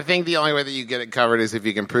it. I think the only way that you get it covered is if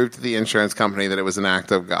you can prove to the insurance company that it was an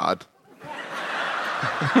act of God.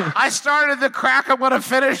 I started the crack. I'm going to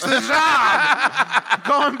finish the job.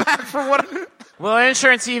 Going back for what... Will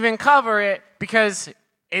insurance even cover it? Because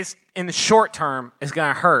it's in the short term, it's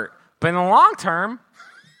going to hurt. But in the long term,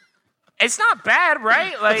 it's not bad,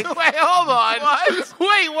 right? Like, Wait, hold on. What?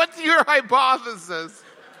 Wait, what's your hypothesis?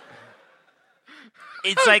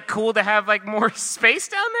 it's like cool to have like more space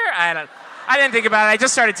down there. I didn't think about it. I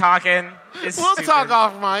just started talking. It's We'll stupid. talk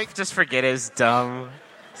off, Mike. Just forget it. It's dumb.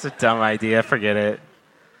 It's a dumb idea. Forget it.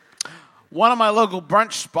 One of my local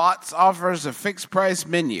brunch spots offers a fixed price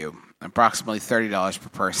menu, approximately $30 per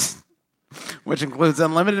person, which includes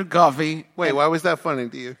unlimited coffee. Wait, why was that funny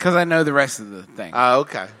to you? Because I know the rest of the thing.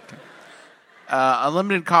 Okay.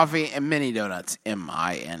 Unlimited coffee and mini donuts.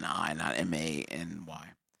 M-I-N-I, not M-A-N-Y.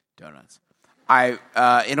 Donuts.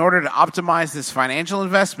 In order to optimize this financial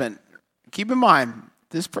investment, keep in mind,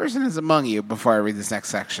 this person is among you before I read this next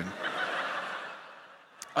section.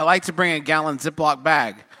 I like to bring a gallon Ziploc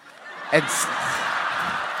bag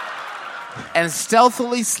and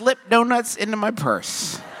stealthily slip donuts into my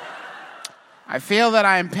purse. I feel that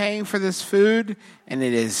I am paying for this food, and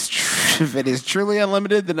if it is truly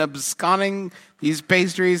unlimited, then absconding these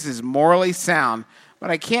pastries is morally sound. But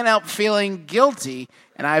I can't help feeling guilty,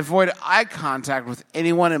 and I avoid eye contact with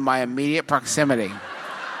anyone in my immediate proximity.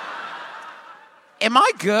 Am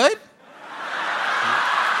I good?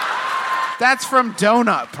 That's from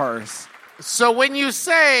Donut Purse. So when you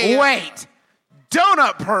say... Wait.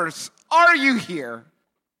 Donut Purse, are you here?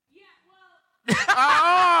 Yeah,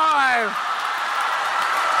 well...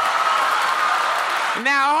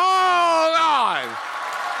 Now, hold on.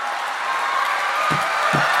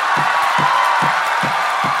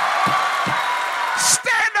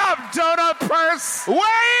 Stand up, Donut Purse!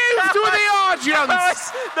 Wave to the audience.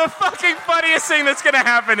 That's the fucking funniest thing that's going to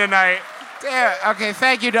happen tonight. Yeah, okay,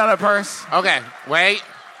 thank you, Donut Purse. Okay, wait.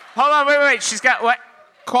 Hold on, wait. She's got what?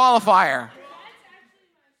 Qualifier.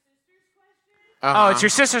 Oh, it's your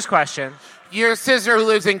sister's question. Your sister who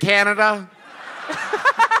lives in Canada?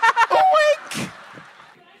 Wink!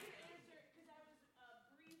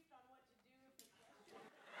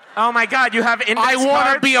 Oh my God, you have index I want to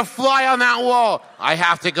cards? be a fly on that wall. I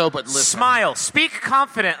have to go, but listen. Smile. Speak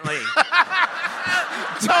confidently.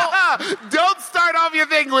 Don't start off your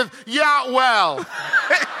thing with, yeah, well.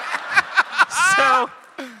 So,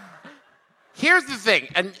 here's the thing,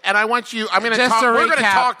 and I want you, we're going to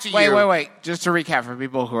talk to you. Wait. Just to recap for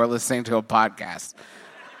people who are listening to a podcast.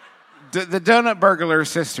 The Donut Burglar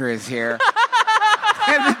sister is here.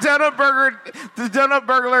 And the donut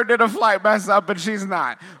burglar did a flight mess up, and she's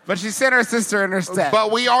not. But she sent her sister in her stead.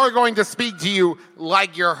 But we are going to speak to you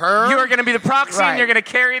like you're her. you are going to be the proxy, Right. and you're going to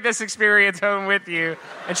carry this experience home with you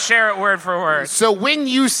and share it word for word. So when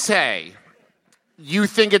you say you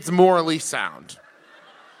think it's morally sound,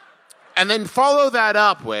 and then follow that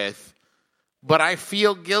up with, but I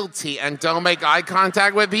feel guilty and don't make eye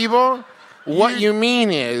contact with people, what you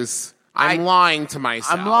mean is I'm lying to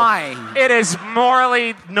myself. I'm lying. It is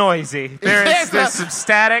morally noisy. There's some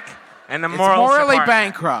static, and the It's morals morally apart.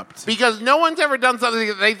 bankrupt. Because no one's ever done something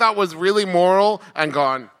that they thought was really moral and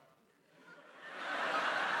gone.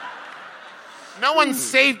 No one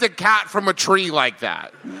saved a cat from a tree like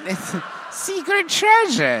that. It's secret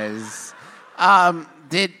treasures.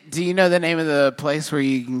 Do you know the name of the place where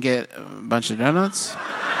you can get a bunch of donuts?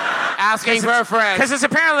 Asking for a friend. Because it's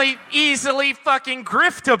apparently easily fucking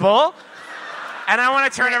griftable, and I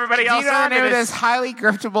want to turn everybody Do else you know the on to name of this. this highly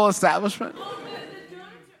griftable establishment?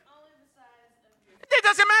 It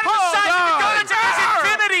doesn't matter the size of the donuts. There's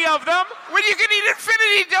infinity of them. When you can eat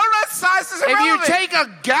infinity donut sizes, If you take a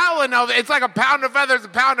gallon of it, it's like a pound of feathers, a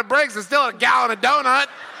pound of bricks, it's still a gallon of donut.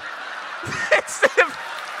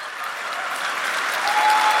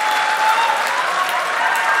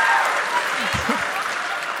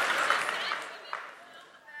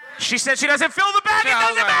 She said she doesn't fill the bag. It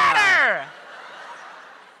doesn't No. matter.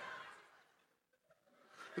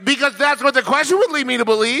 Because that's what the question would lead me to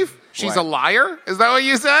believe. She's What? a liar? Is that what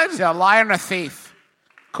you said? She's a liar and a thief.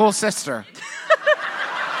 Cool sister.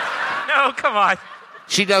 No, come on.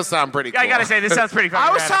 She does sound pretty cool. I gotta say, this sounds pretty fucking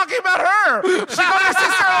I was badass. talking about her. She called her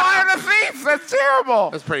sister a liar and a thief. That's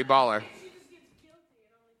terrible. That's pretty baller.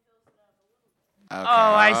 Oh,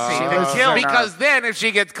 I see. She The loses guilt. her Because then if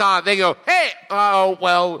she gets caught, they go, hey, oh,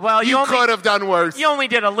 well you you only- could have done worse. You only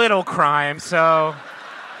did a little crime, so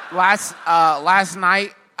Last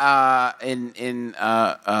night in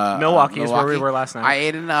Milwaukee is where we were last night. I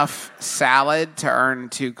ate enough salad to earn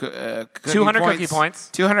 200 cookie points.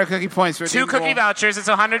 200 cookie points. 2 redeemable. cookie vouchers. It's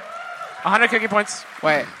 100 cookie points.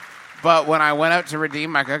 Wait, but when I went up to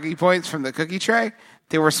redeem my cookie points from the cookie tray,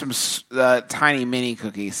 there were some tiny mini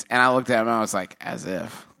cookies, and I looked at them and I was like, as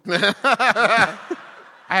if. I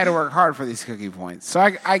had to work hard for these cookie points, so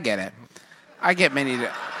I get it. I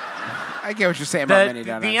get what you're saying about mini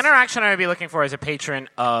donuts. The interaction I would be looking for as a patron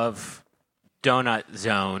of Donut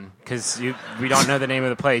Zone, because we don't know the name of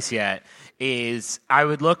the place yet, is I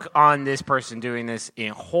would look on this person doing this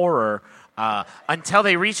in horror until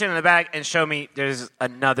they reach into the bag and show me there's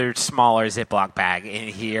another smaller Ziploc bag in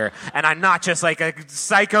here, and I'm not just like a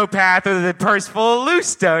psychopath with a purse full of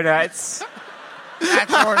loose donuts.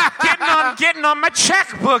 getting on my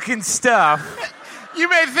checkbook and stuff. You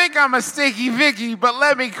may think I'm a sticky Vicky, but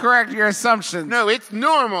let me correct your assumptions. No, it's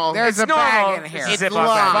normal. There's it's a bag normal. in here. It's It's Ziploc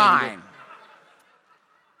bag. lined. Fine.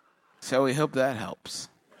 So we hope that helps.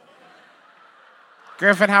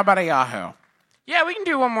 Griffin, how about a Yahoo? Yeah, we can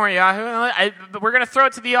do one more Yahoo. But we're going to throw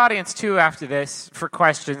it to the audience, too, after this for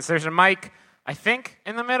questions. There's a mic, I think,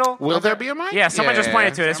 in the middle. Will there be a mic? Yeah, someone just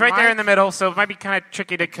pointed to it. Is It's there right a there mic? in the middle, so it might be kind of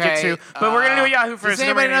tricky to get to. But we're going to do a Yahoo first. Does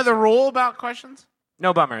anybody know the rule about questions?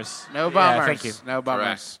 No bummers. No Yeah, bummers. thank you. No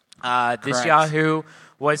bummers. This Correct. Yahoo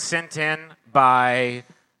was sent in by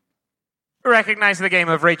Recognize the Game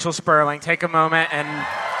of Rachel Sperling. Take a moment and...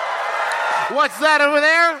 What's that over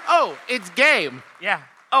there? Oh, it's game. Yeah.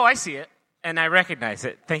 Oh, I see it. And I recognize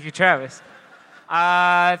it. Thank you, Travis.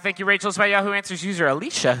 Thank you, Rachel. It's by Yahoo Answers user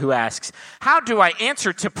Alicia, who asks, how do I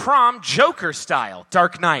answer to prom Joker style?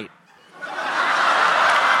 Dark Knight.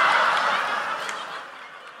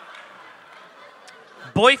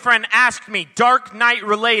 Boyfriend asked me, Dark Knight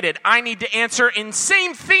related. I need to answer in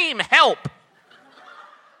same theme, help.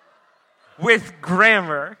 With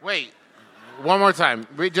grammar. Wait, one more time.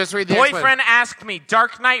 Just read the Boyfriend asked me,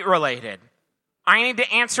 Dark Knight related. I need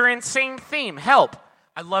to answer in same theme, help.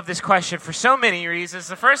 I love this question for so many reasons.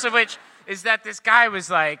 The first of which is that this guy was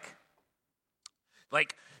like,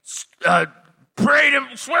 swear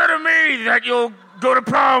to me that you'll go to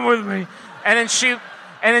prom with me. And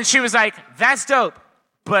then she was like, that's dope,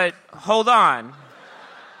 but hold on.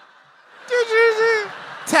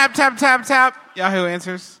 Tap, tap, tap, tap. Yahoo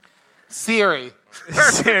Answers. Siri.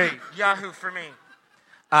 Siri, Yahoo for me.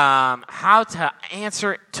 How to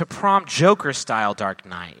answer to prom Joker style Dark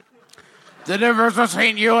Knight. The difference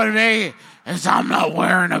between you and me is I'm not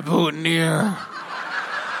wearing a boutonniere.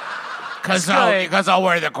 Because I'll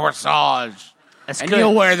wear the corsage. That's And good.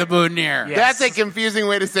 you'll wear the boutonniere. Yeah. That's a confusing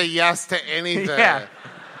way to say yes to anything. Yeah.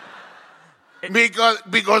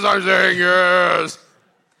 Because I'm saying yes.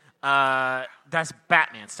 That's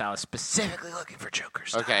Batman style. Specifically looking for Joker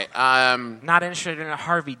style. Okay. Not interested in a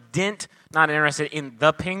Harvey Dent. Not interested in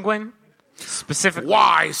the Penguin. Specifically.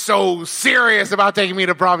 Why so serious about taking me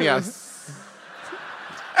to prom? Yes.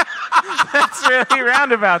 That's really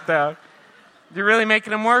roundabout, though. You're really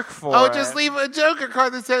making him work for Oh, it. just leave a Joker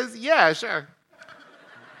card that says, yeah, sure.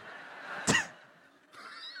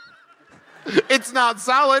 It's not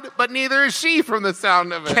solid, but neither is she from the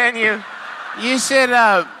sound of it. Can you? You should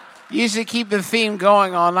You should keep the theme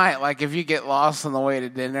going all night. Like if you get lost on the way to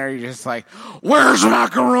dinner, you're just like, "Where's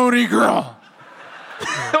Macaroni Girl?"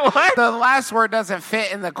 What? The last word doesn't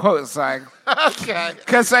fit in the quote, so Okay.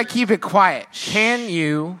 because I keep it quiet. Can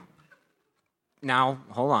you... Now,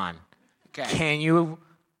 hold on. Okay. Can you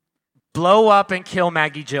blow up and kill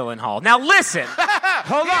Maggie Gyllenhaal? Now listen.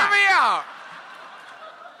 Hold Hear on. me out.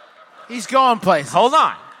 He's going places. Hold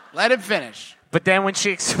on. Let him finish. But then when she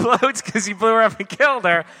explodes because you blew her up and killed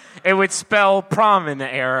her, it would spell prom in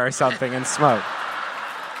the air or something and smoke.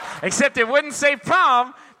 Except it wouldn't say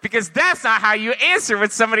prom because that's not how you answer when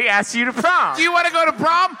somebody asks you to prom. Do you want to go to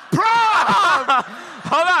prom? Prom!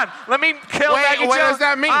 Hold on. Let me kill Wait, Maggie what Gyllenhaal. does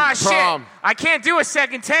that mean, Ah, prom? shit. I can't do a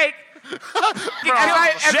second take. As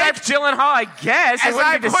Jake Gyllenhaal, I guess. It As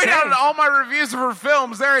wouldn't I be the point out same. in all my reviews of her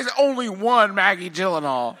films, there is only one Maggie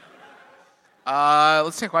Gyllenhaal.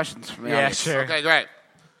 Let's take questions from the Yeah, audience. sure. Okay, great.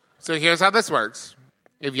 So here's how this works.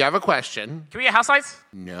 If you have a question, Can we get house lights?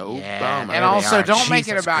 no Yeah, bomb. And also, don't make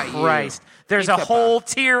it Jesus about Christ. you. There's Keep a the whole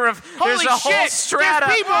tier of... There's Holy a whole shit! strata.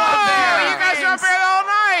 There's people up there. You guys are up here all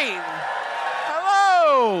night.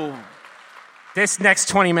 Hello. This next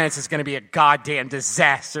 20 minutes is going to be a goddamn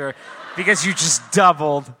disaster because you just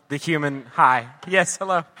doubled the human high. Yes,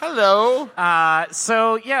 hello. Hello.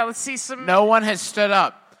 So, yeah, let's see some... No one has stood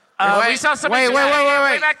up. we saw somebody... wait.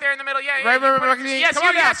 Way back there in the middle. Yeah, Right, you put- right. Yes, Come you,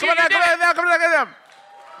 on down. yes, Come you, on down. you Come did on down. Come on down.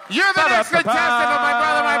 You're the next contestant of my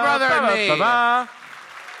brother and me.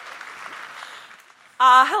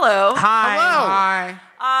 Hello. Hi.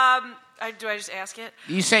 Hi. Do I just ask it?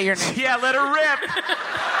 You say your name. Yeah, let her rip.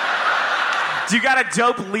 Do you got a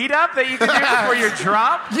dope lead up that you can do before your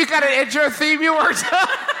drop? You got an intro theme you worked up?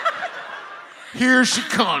 Here she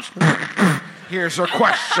comes. Here's her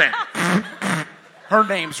question. Her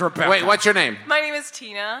name's Rebecca. Wait, what's your name? My name is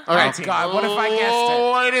Tina. Okay. Oh, God, what if I guessed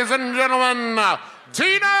it? Ladies and gentlemen,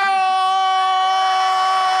 Tina!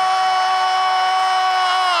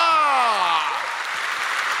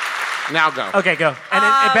 Now go. Okay, go. And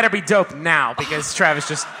it better be dope now because Travis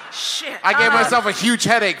just... Shit. I gave myself a huge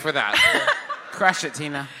headache for that. Crush it,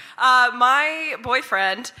 Tina. My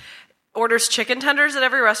boyfriend orders chicken tenders at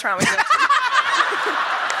every restaurant we go to.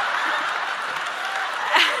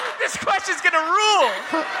 This question's going to rule.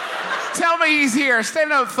 Tell me he's here.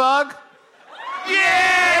 Stand up, thug.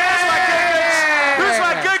 Yeah! Who's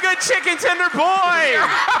my good chicken tender boy?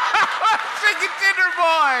 Chicken tender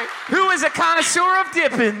boy. Who is a connoisseur of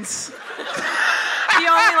dippins? He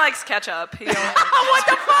only likes ketchup. What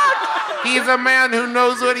the fuck? He's a man who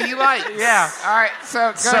knows what he likes. Yeah. All right,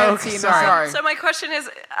 so go ahead, Tina. Sorry. So my question is,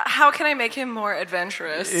 how can I make him more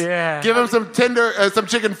adventurous? Yeah. Give him some some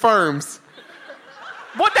chicken firms.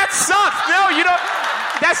 What? That sucks. No, you don't.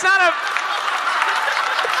 That's not a...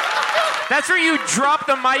 That's where you drop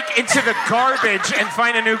the mic into the garbage and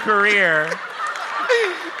find a new career.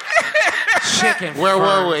 Chicken. Where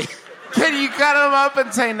were we? Can you cut them up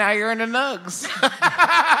and say, now you're into nugs?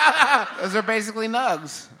 Those are basically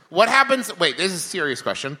nugs. What happens? Wait, this is a serious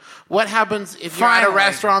question. What happens if you're at a Finally.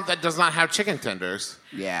 restaurant that does not have chicken tenders?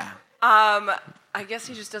 Yeah. I guess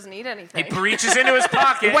he just doesn't eat anything. He reaches into his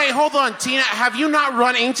pocket. Wait, hold on, Tina. Have you not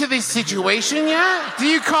run into this situation yet? Do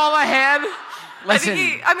you call ahead? I Listen,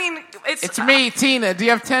 think it's me, Tina. Do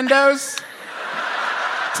you have tendos?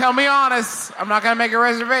 Tell me honest. I'm not going to make a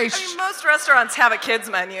reservation. most restaurants have a kids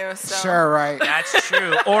menu. So. Sure, right. That's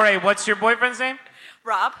true. Or what's your boyfriend's name?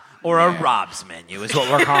 Rob. Or a Rob's menu is what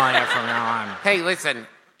we're calling it from now on. Hey, listen.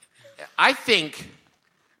 I think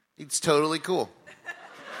it's totally cool.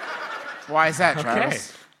 Why is that,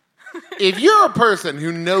 Travis? If you're a person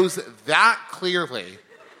who knows that clearly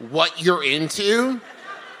what you're into,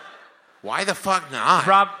 why the fuck not?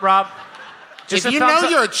 Rob. Just if a you thumbs know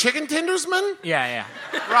up. you're a chicken tendersman, Yeah.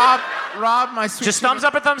 Rob, my sweet Just chicken- thumbs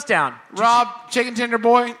up or thumbs down. Rob, chicken tender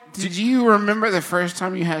boy, did you remember the first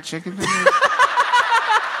time you had chicken tenders?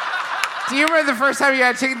 Do you remember the first time you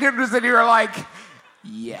had chicken tenders and you were like,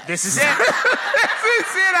 yes. This is it. This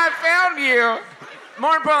is it, I found you.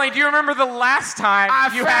 More importantly, do you remember the last time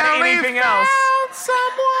you had finally anything found else?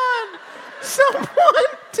 Someone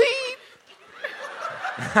teeth.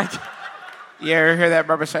 You ever hear that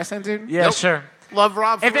Barbra Streisand dude? Yeah, Nope. sure. love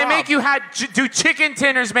Rob. If for they Rob. make you do chicken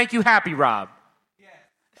tenders make you happy, Rob? Yes.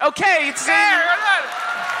 Okay, it's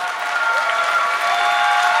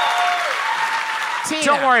Tina.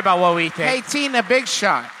 Don't worry about what we think. Hey, Tina Big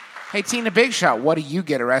Shot. What do you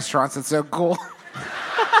get at restaurants that's so cool?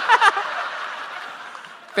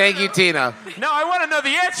 Thank you, Tina. No, I want to know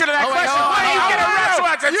the answer to that wait, question. hold on, What do you hold get on, at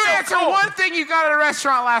restaurants? That's You so answered cool. one thing you got at a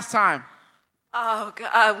restaurant last time. Oh,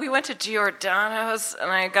 God. We went to Giordano's, and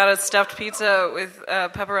I got a stuffed pizza with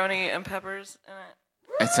pepperoni and peppers in it.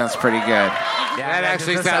 That sounds pretty good. That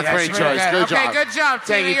actually sounds pretty choice. Good job. Okay, good job,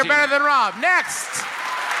 Tina. You're better than Rob. Next.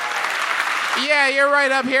 Yeah, you're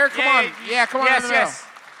right up here. Come on. Yeah, come on. Yes.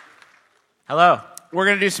 Hello. We're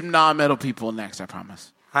going to do some non-middle people next, I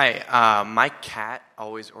promise. Hi, my cat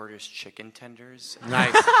always orders chicken tenders.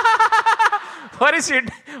 Nice. What's name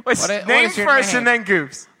is your first name? and then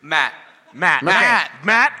Goofs? Matt. Matt.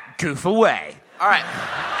 Matt, goof away. All right.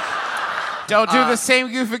 Don't do the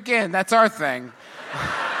same goof again. That's our thing.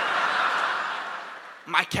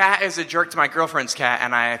 My cat is a jerk to my girlfriend's cat,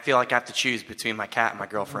 and I feel like I have to choose between my cat and my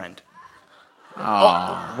girlfriend.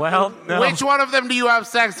 Well, no. Which one of them do you have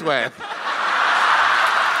sex with?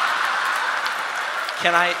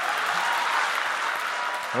 Can I...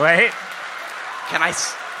 Wait. Can I...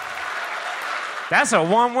 That's a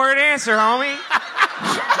one-word answer, homie.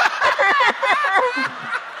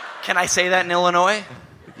 Can I say that in Illinois?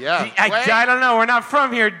 Yeah. I don't know. We're not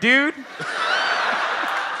from here, dude.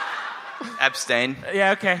 Abstain.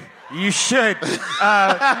 Yeah, okay. You should.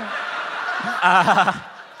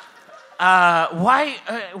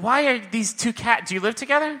 Why are these two cats? Do you live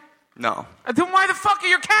together? No. Then why the fuck are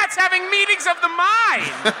your cats having meetings of the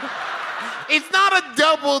mind? It's not a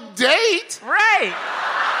double date. Right.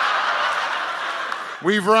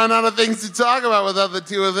 We've run out of things to talk about without the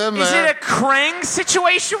two of them Is there. it a Krang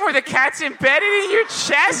situation where the cat's embedded in your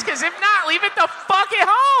chest? Because if not, leave it the fuck at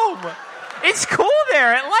home. It's cool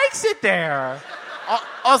there. It likes it there.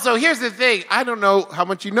 Also, here's the thing. I don't know how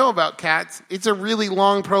much you know about cats. It's a really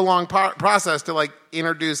long, prolonged process to, like,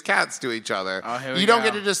 introduce cats to each other. Oh, here we you don't go.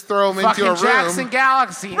 get to just throw them Fucking into a room. Jackson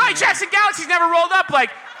Galaxy. Right, Jackson Galaxy's never rolled up like,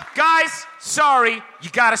 guys, sorry, you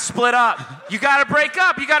gotta split up. You gotta break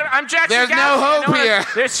up. I'm Jackson There's no Galaxy. hope here.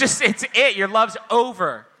 It's it. Your love's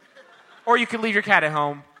over. Or you can leave your cat at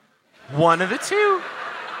home. One of the two.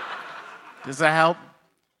 Does that help?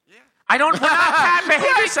 We're not cat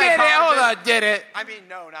behavior psychologists. Hold on, did it. I mean,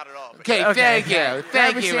 no, not at all. Okay, thank you.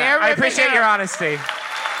 Thank you. I appreciate your honesty.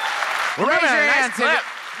 Raise your hands.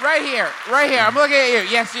 Right here. I'm looking at you.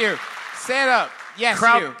 Yes, you. Stand up. Yes,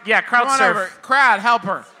 Crowd- you. yeah, crowd Come on surf. over. Crowd, help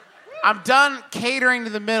her. I'm done catering to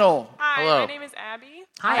the middle. Hi, Hello. my name is Abby.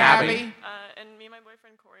 Hi, Abby. And me and my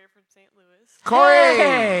boyfriend Corey are from St. Louis. Corey.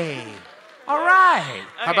 Hey. All right.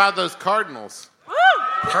 How about those Cardinals?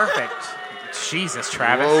 Perfect. Jesus,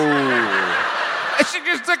 Travis. She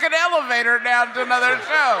just took an elevator down to another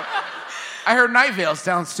show. I heard Night Vale's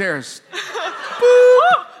downstairs.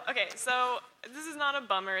 Okay, so this is not a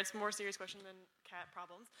bummer. It's a more serious question than cat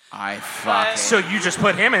problems. I fuck. So you just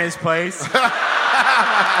put him in his place.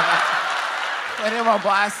 Put him on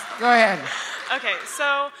blast. Go ahead. Okay,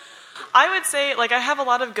 so I would say, like, I have a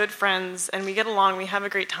lot of good friends, and we get along, we have a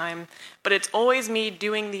great time, but it's always me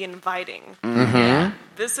doing the inviting. Mm-hmm.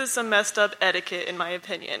 This is some messed up etiquette, in my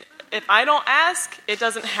opinion. If I don't ask, it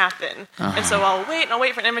doesn't happen. And so I'll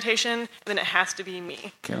wait for an invitation, and then it has to be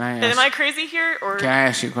me. Can I And ask? am I crazy here, or? Can I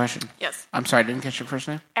ask you a question? Yes. I'm sorry, I didn't catch your first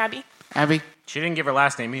name. Abby? Abby. She didn't give her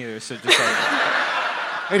last name either, so just like...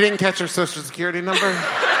 I didn't catch her social security number.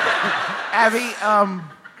 Abby,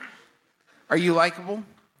 are you likable?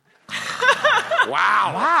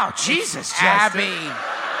 Wow, Jesus, Justin. Abby.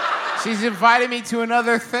 She's invited me to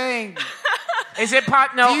another thing. Is it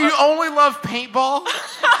pot? No. Do you only love paintball?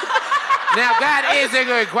 Now, that is a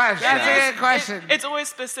good question. That's a good question. It's always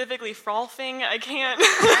specifically frolfing. I can't.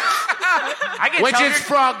 I get Which told is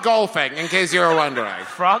frog golfing, in case you were wondering.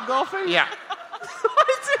 frog golfing? Yeah.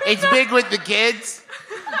 It's big with the kids.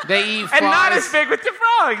 They eat flies. And not as big with the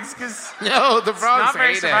frogs, because No, the frogs not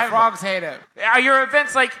very hate it. survivable. Frogs hate it. are your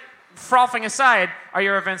events like, frothing aside, are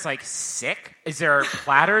your events like sick? Is there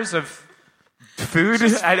platters of food?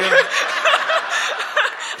 I don't.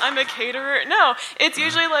 I'm a caterer. No, it's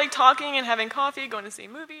usually like talking and having coffee, going to see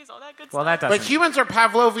movies, all that good Well, stuff. that doesn't. But humans are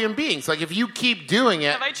Pavlovian beings. Like, if you keep doing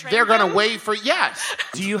it, Have I trained they're going to them? wait for... Yes.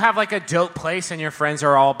 Do you have like a dope place and your friends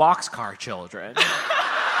are all boxcar children?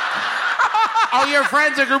 All your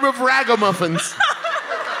friends are a group of ragamuffins.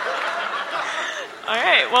 All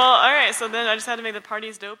right. So then I just had to make the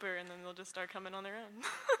parties doper, and then they'll just start coming on their own.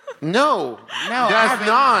 No, that's Abby.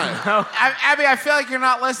 not. Abby, I feel like you're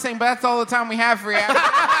not listening, but that's all the time we have for you. Abby,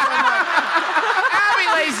 Abby,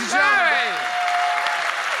 ladies and gentlemen.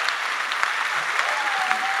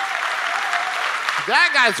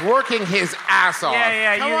 That guy's working his ass off.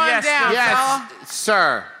 Yeah. Come you, on yes, down. Yes,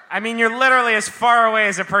 sir. I mean, you're literally as far away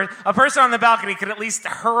as a person on the balcony could at least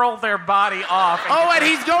hurl their body off. And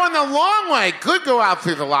he's going the long way. Could go out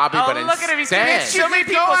through the lobby, but look at him. He's instead... so many Go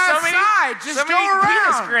people, outside. Just so go many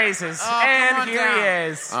penis around. grazes. Oh, come and on here down.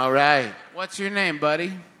 he is. All right. What's your name,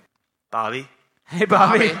 buddy? Bobby. Hey,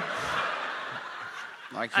 Bobby.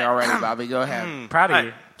 like you already, Bobby. Go ahead. Proud of All you.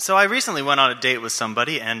 right. So I recently went on a date with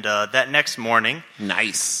somebody, and that next morning,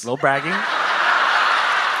 Nice. Little bragging.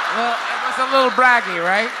 Well, it was a little braggy,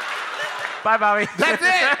 right? Bye, Bobby. That's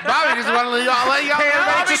it. Bobby just want to let y'all know.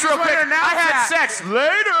 Bobby just real quick. I had sex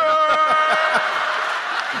later.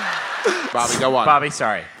 Bobby, go on. Bobby,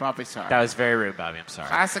 sorry. Bobby, sorry. That was very rude, Bobby. I'm sorry.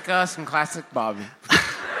 Classic us and classic Bobby.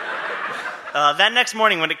 that next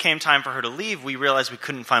morning when it came time for her to leave, we realized we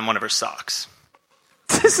couldn't find one of her socks.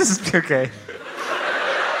 This is okay.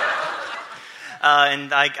 And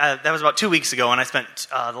that was about 2 weeks ago, and I spent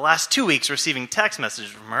the last 2 weeks receiving text messages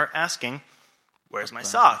from her asking, "Where's my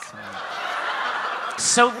sock?"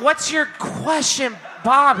 So what's your question,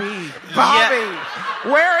 Bobby? Bobby,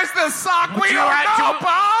 where is the sock? We don't know,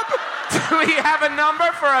 Bob. Do we have a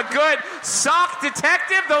number for a good sock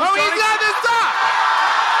detective? Those Oh, he's got the sock.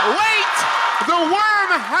 Wait, the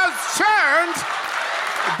worm has turned.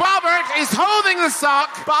 Bobbert is holding the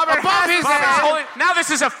sock above his head. Now this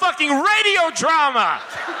is a fucking radio drama.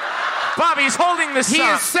 Bobby's holding the He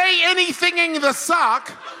sock. is say anything in the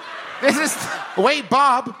sock. This is. Wait,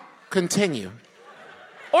 Bob. Continue.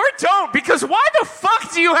 Or don't, because why the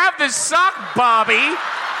fuck do you have the sock, Bobby?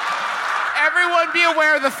 Everyone be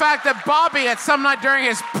aware of the fact that Bobby, at some night during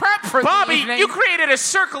his prep for the Bobby, evening, you created a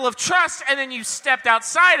circle of trust and then you stepped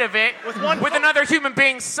outside of it with another human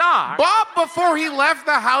being's sock. Bob, before he left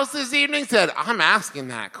the house this evening, said, "I'm asking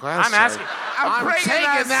that question. I'm breaking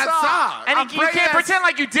taking that sock." And you can't pretend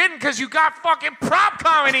like you didn't because you got fucking prop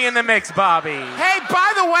comedy in the mix, Bobby. Hey,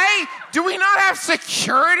 by the way, do we not have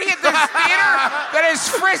security at this theater that is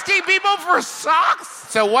frisking people for socks?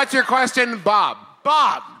 So what's your question, Bob?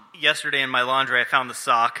 Bob. Yesterday in my laundry, I found the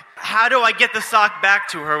sock. How do I get the sock back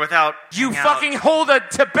to her without You hanging fucking out? hold a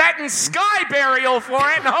Tibetan sky burial for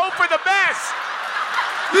it and hope for the best.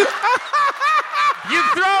 You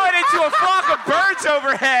throw it into a flock of birds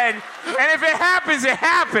overhead, and if it happens, it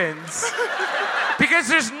happens. Because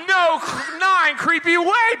there's no non-creepy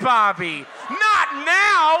way, Bobby. Not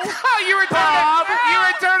now. Oh, you return Bob. it. You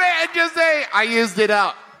return it and just say, "I used it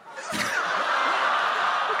up."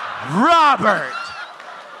 Robert.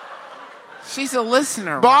 She's a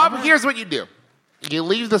listener. Bob, Robert. here's what you do. You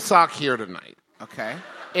leave the sock here tonight. Okay.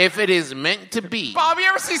 If it is meant to be. Bob, you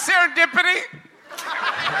ever see Serendipity?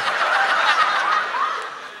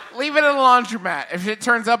 Leave it in a laundromat. If it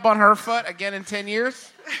turns up on her foot again in 10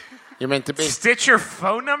 years, You're meant to be. Stitch your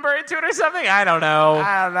phone number into it or something? I don't know.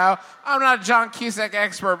 I don't know. I'm not a John Cusack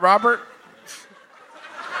expert, Robert.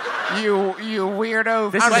 You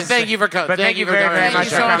weirdo. This But is- thank you for coming. But thank you very, very Thank much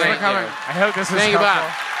you so much for Thank coming. you. I hope this was Thank you, helpful.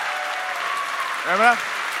 Bob.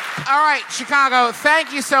 All right, Chicago,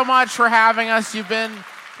 thank you so much for having us. You've been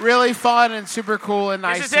really fun and super cool and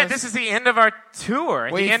nice. This is it. This is the end of our tour.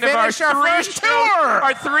 We the end of our finished our first tour.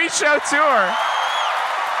 Our 3-show tour.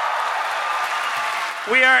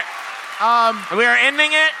 We are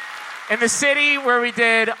ending it in the city where we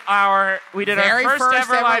did our Very first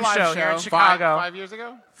ever live show here in Chicago. 5 years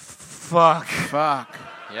ago? Fuck. Fuck.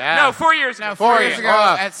 Yeah. No, 4 years ago. 4 years ago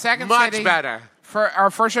at Second much City. better. For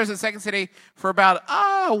our first shows at Second City for about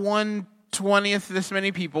 1/20th this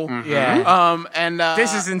many people. Yeah. And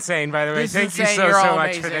This is insane, by the way. this is Thank you insane. so You're all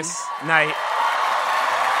much for amazing. this night.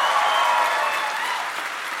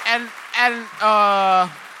 and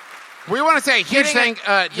We want to say a huge Getting thank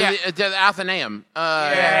a- to the Athenaeum.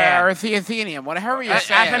 yeah, or the Athenaeum, whatever you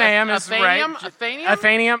say. Athenaeum is Athenaeum? right. Athenaeum?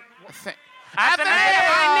 Athenaeum. Athenaeum!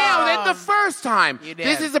 I nailed it the first time. You did.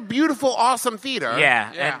 This is a beautiful, awesome theater.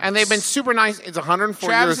 Yeah. And they've been super nice. It's 104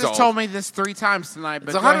 Travis years has old. told me this 3 times tonight, but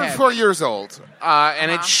It's 104 years old,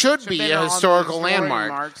 and it should Should've be been a on the historical historic landmark.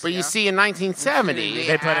 landmarks, But yeah. you see, in 1970,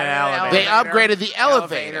 They put an elevator. they upgraded the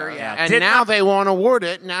elevator, yeah. and Did now not- they want to award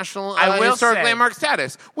it national I will historic say- landmark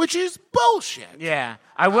status, which is bullshit. Yeah.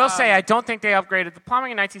 I will say I don't think they upgraded the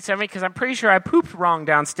plumbing in 1970 because I'm pretty sure I pooped wrong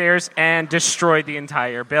downstairs and destroyed the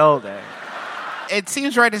entire building. It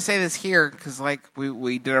seems right to say this here because, like,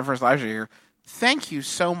 we did our first live show here. Thank you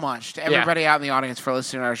so much to everybody out in the audience for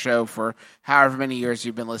listening to our show for however many years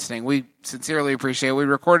you've been listening. We sincerely appreciate it. We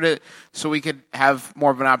recorded it so we could have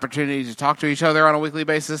more of an opportunity to talk to each other on a weekly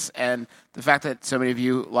basis, and the fact that so many of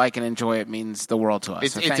you like and enjoy it means the world to us.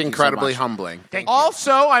 It's, So thank it's you so incredibly much. humbling.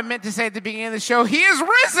 Also, I meant to say at the beginning of the show, he is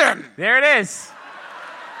risen. There it is.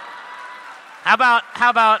 How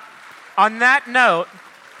about on that note?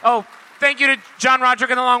 Oh, thank you to John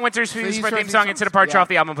Roderick and the Long Winters who used our theme song into Departure off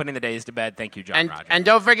the album Putting the Days to Bed. Thank you, John Roderick. And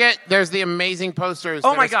don't forget, there's the amazing posters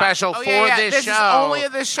Oh that my are God. special Oh, for yeah, yeah. this This show. is only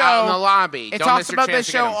at this show. Out in the lobby. It Don't talks miss your about chance this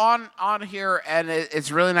to get show 'em. on here, and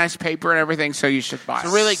it's really nice paper and everything, so you should buy it.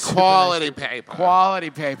 It's really Super quality nice paper. Quality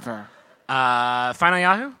paper. Final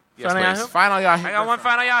Yahoo? Yes, Final please. Yahoo? Final Yahoo. I got one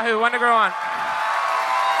final Yahoo. One to go on.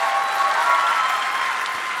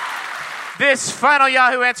 This final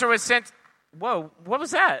Yahoo answer was sent. Whoa, what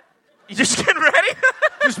was that? You just getting ready?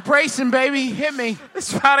 Just bracing, baby. Hit me.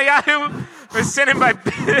 This final Yahoo was sent in by.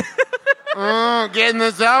 Get in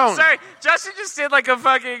the zone. Sorry, Justin just did like a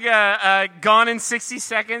fucking Gone in 60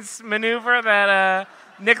 Seconds maneuver that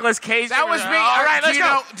Nicolas Cage. That was me. All right, let's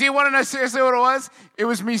go. Do you want to know seriously what it was? It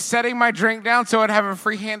was me setting my drink down so I'd have a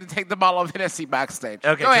free hand to take the bottle of Hennessy backstage.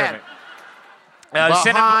 Okay, go terrific. ahead.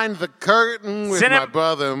 Behind the curtain with Send my him-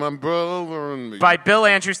 brother and me. By Bill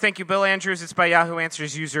Andrews. Thank you, Bill Andrews. It's by Yahoo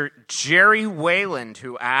Answers user Jerry Wayland,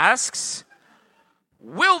 who asks,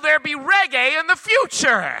 will there be reggae in the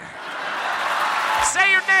future?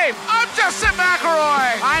 Say your name. I'm Justin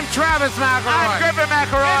McElroy. I'm Travis McElroy. I'm Griffin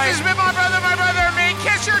McElroy. This has been my brother, and me.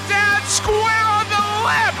 Kiss your dad square on the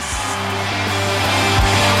lips.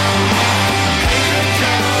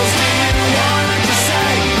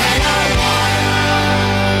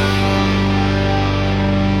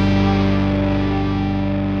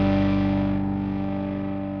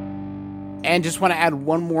 And just want to add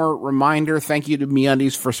one more reminder. Thank you to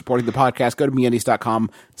MeUndies for supporting the podcast. Go to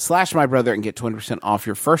MeUndies.com/mybrother and get 20% off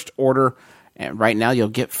your first order. And right now you'll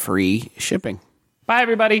get free shipping. Bye,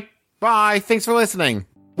 everybody. Bye. Thanks for listening.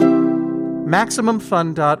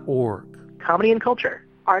 MaximumFun.org. Comedy and culture.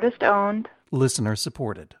 Artist owned. Listener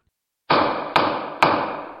supported.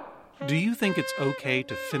 Do you think it's okay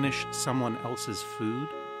to finish someone else's food?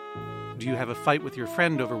 Do you have a fight with your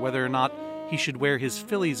friend over whether or not he should wear his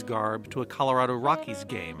Phillies garb to a Colorado Rockies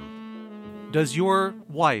game? Does your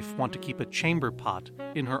wife want to keep a chamber pot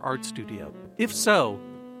in her art studio? If so,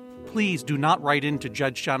 please do not write in to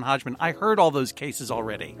Judge John Hodgman. I heard all those cases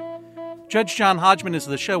already. Judge John Hodgman is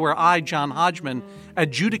the show where I, John Hodgman,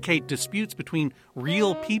 adjudicate disputes between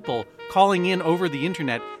real people calling in over the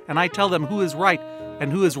internet, and I tell them who is right and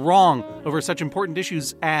who is wrong over such important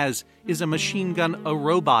issues as, is a machine gun a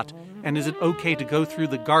robot, and is it okay to go through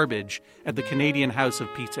the garbage at the Canadian House of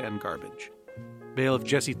Pizza and Garbage? Bailiff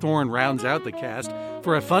Jesse Thorne rounds out the cast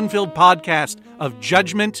for a fun-filled podcast of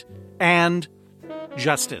judgment and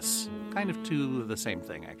justice. Kind of two of the same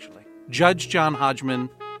thing, actually. Judge John Hodgman,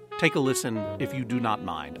 take a listen if you do not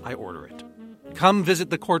mind. I order it. Come visit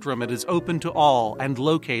the courtroom. It is open to all and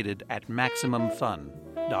located at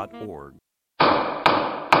MaximumFun.org.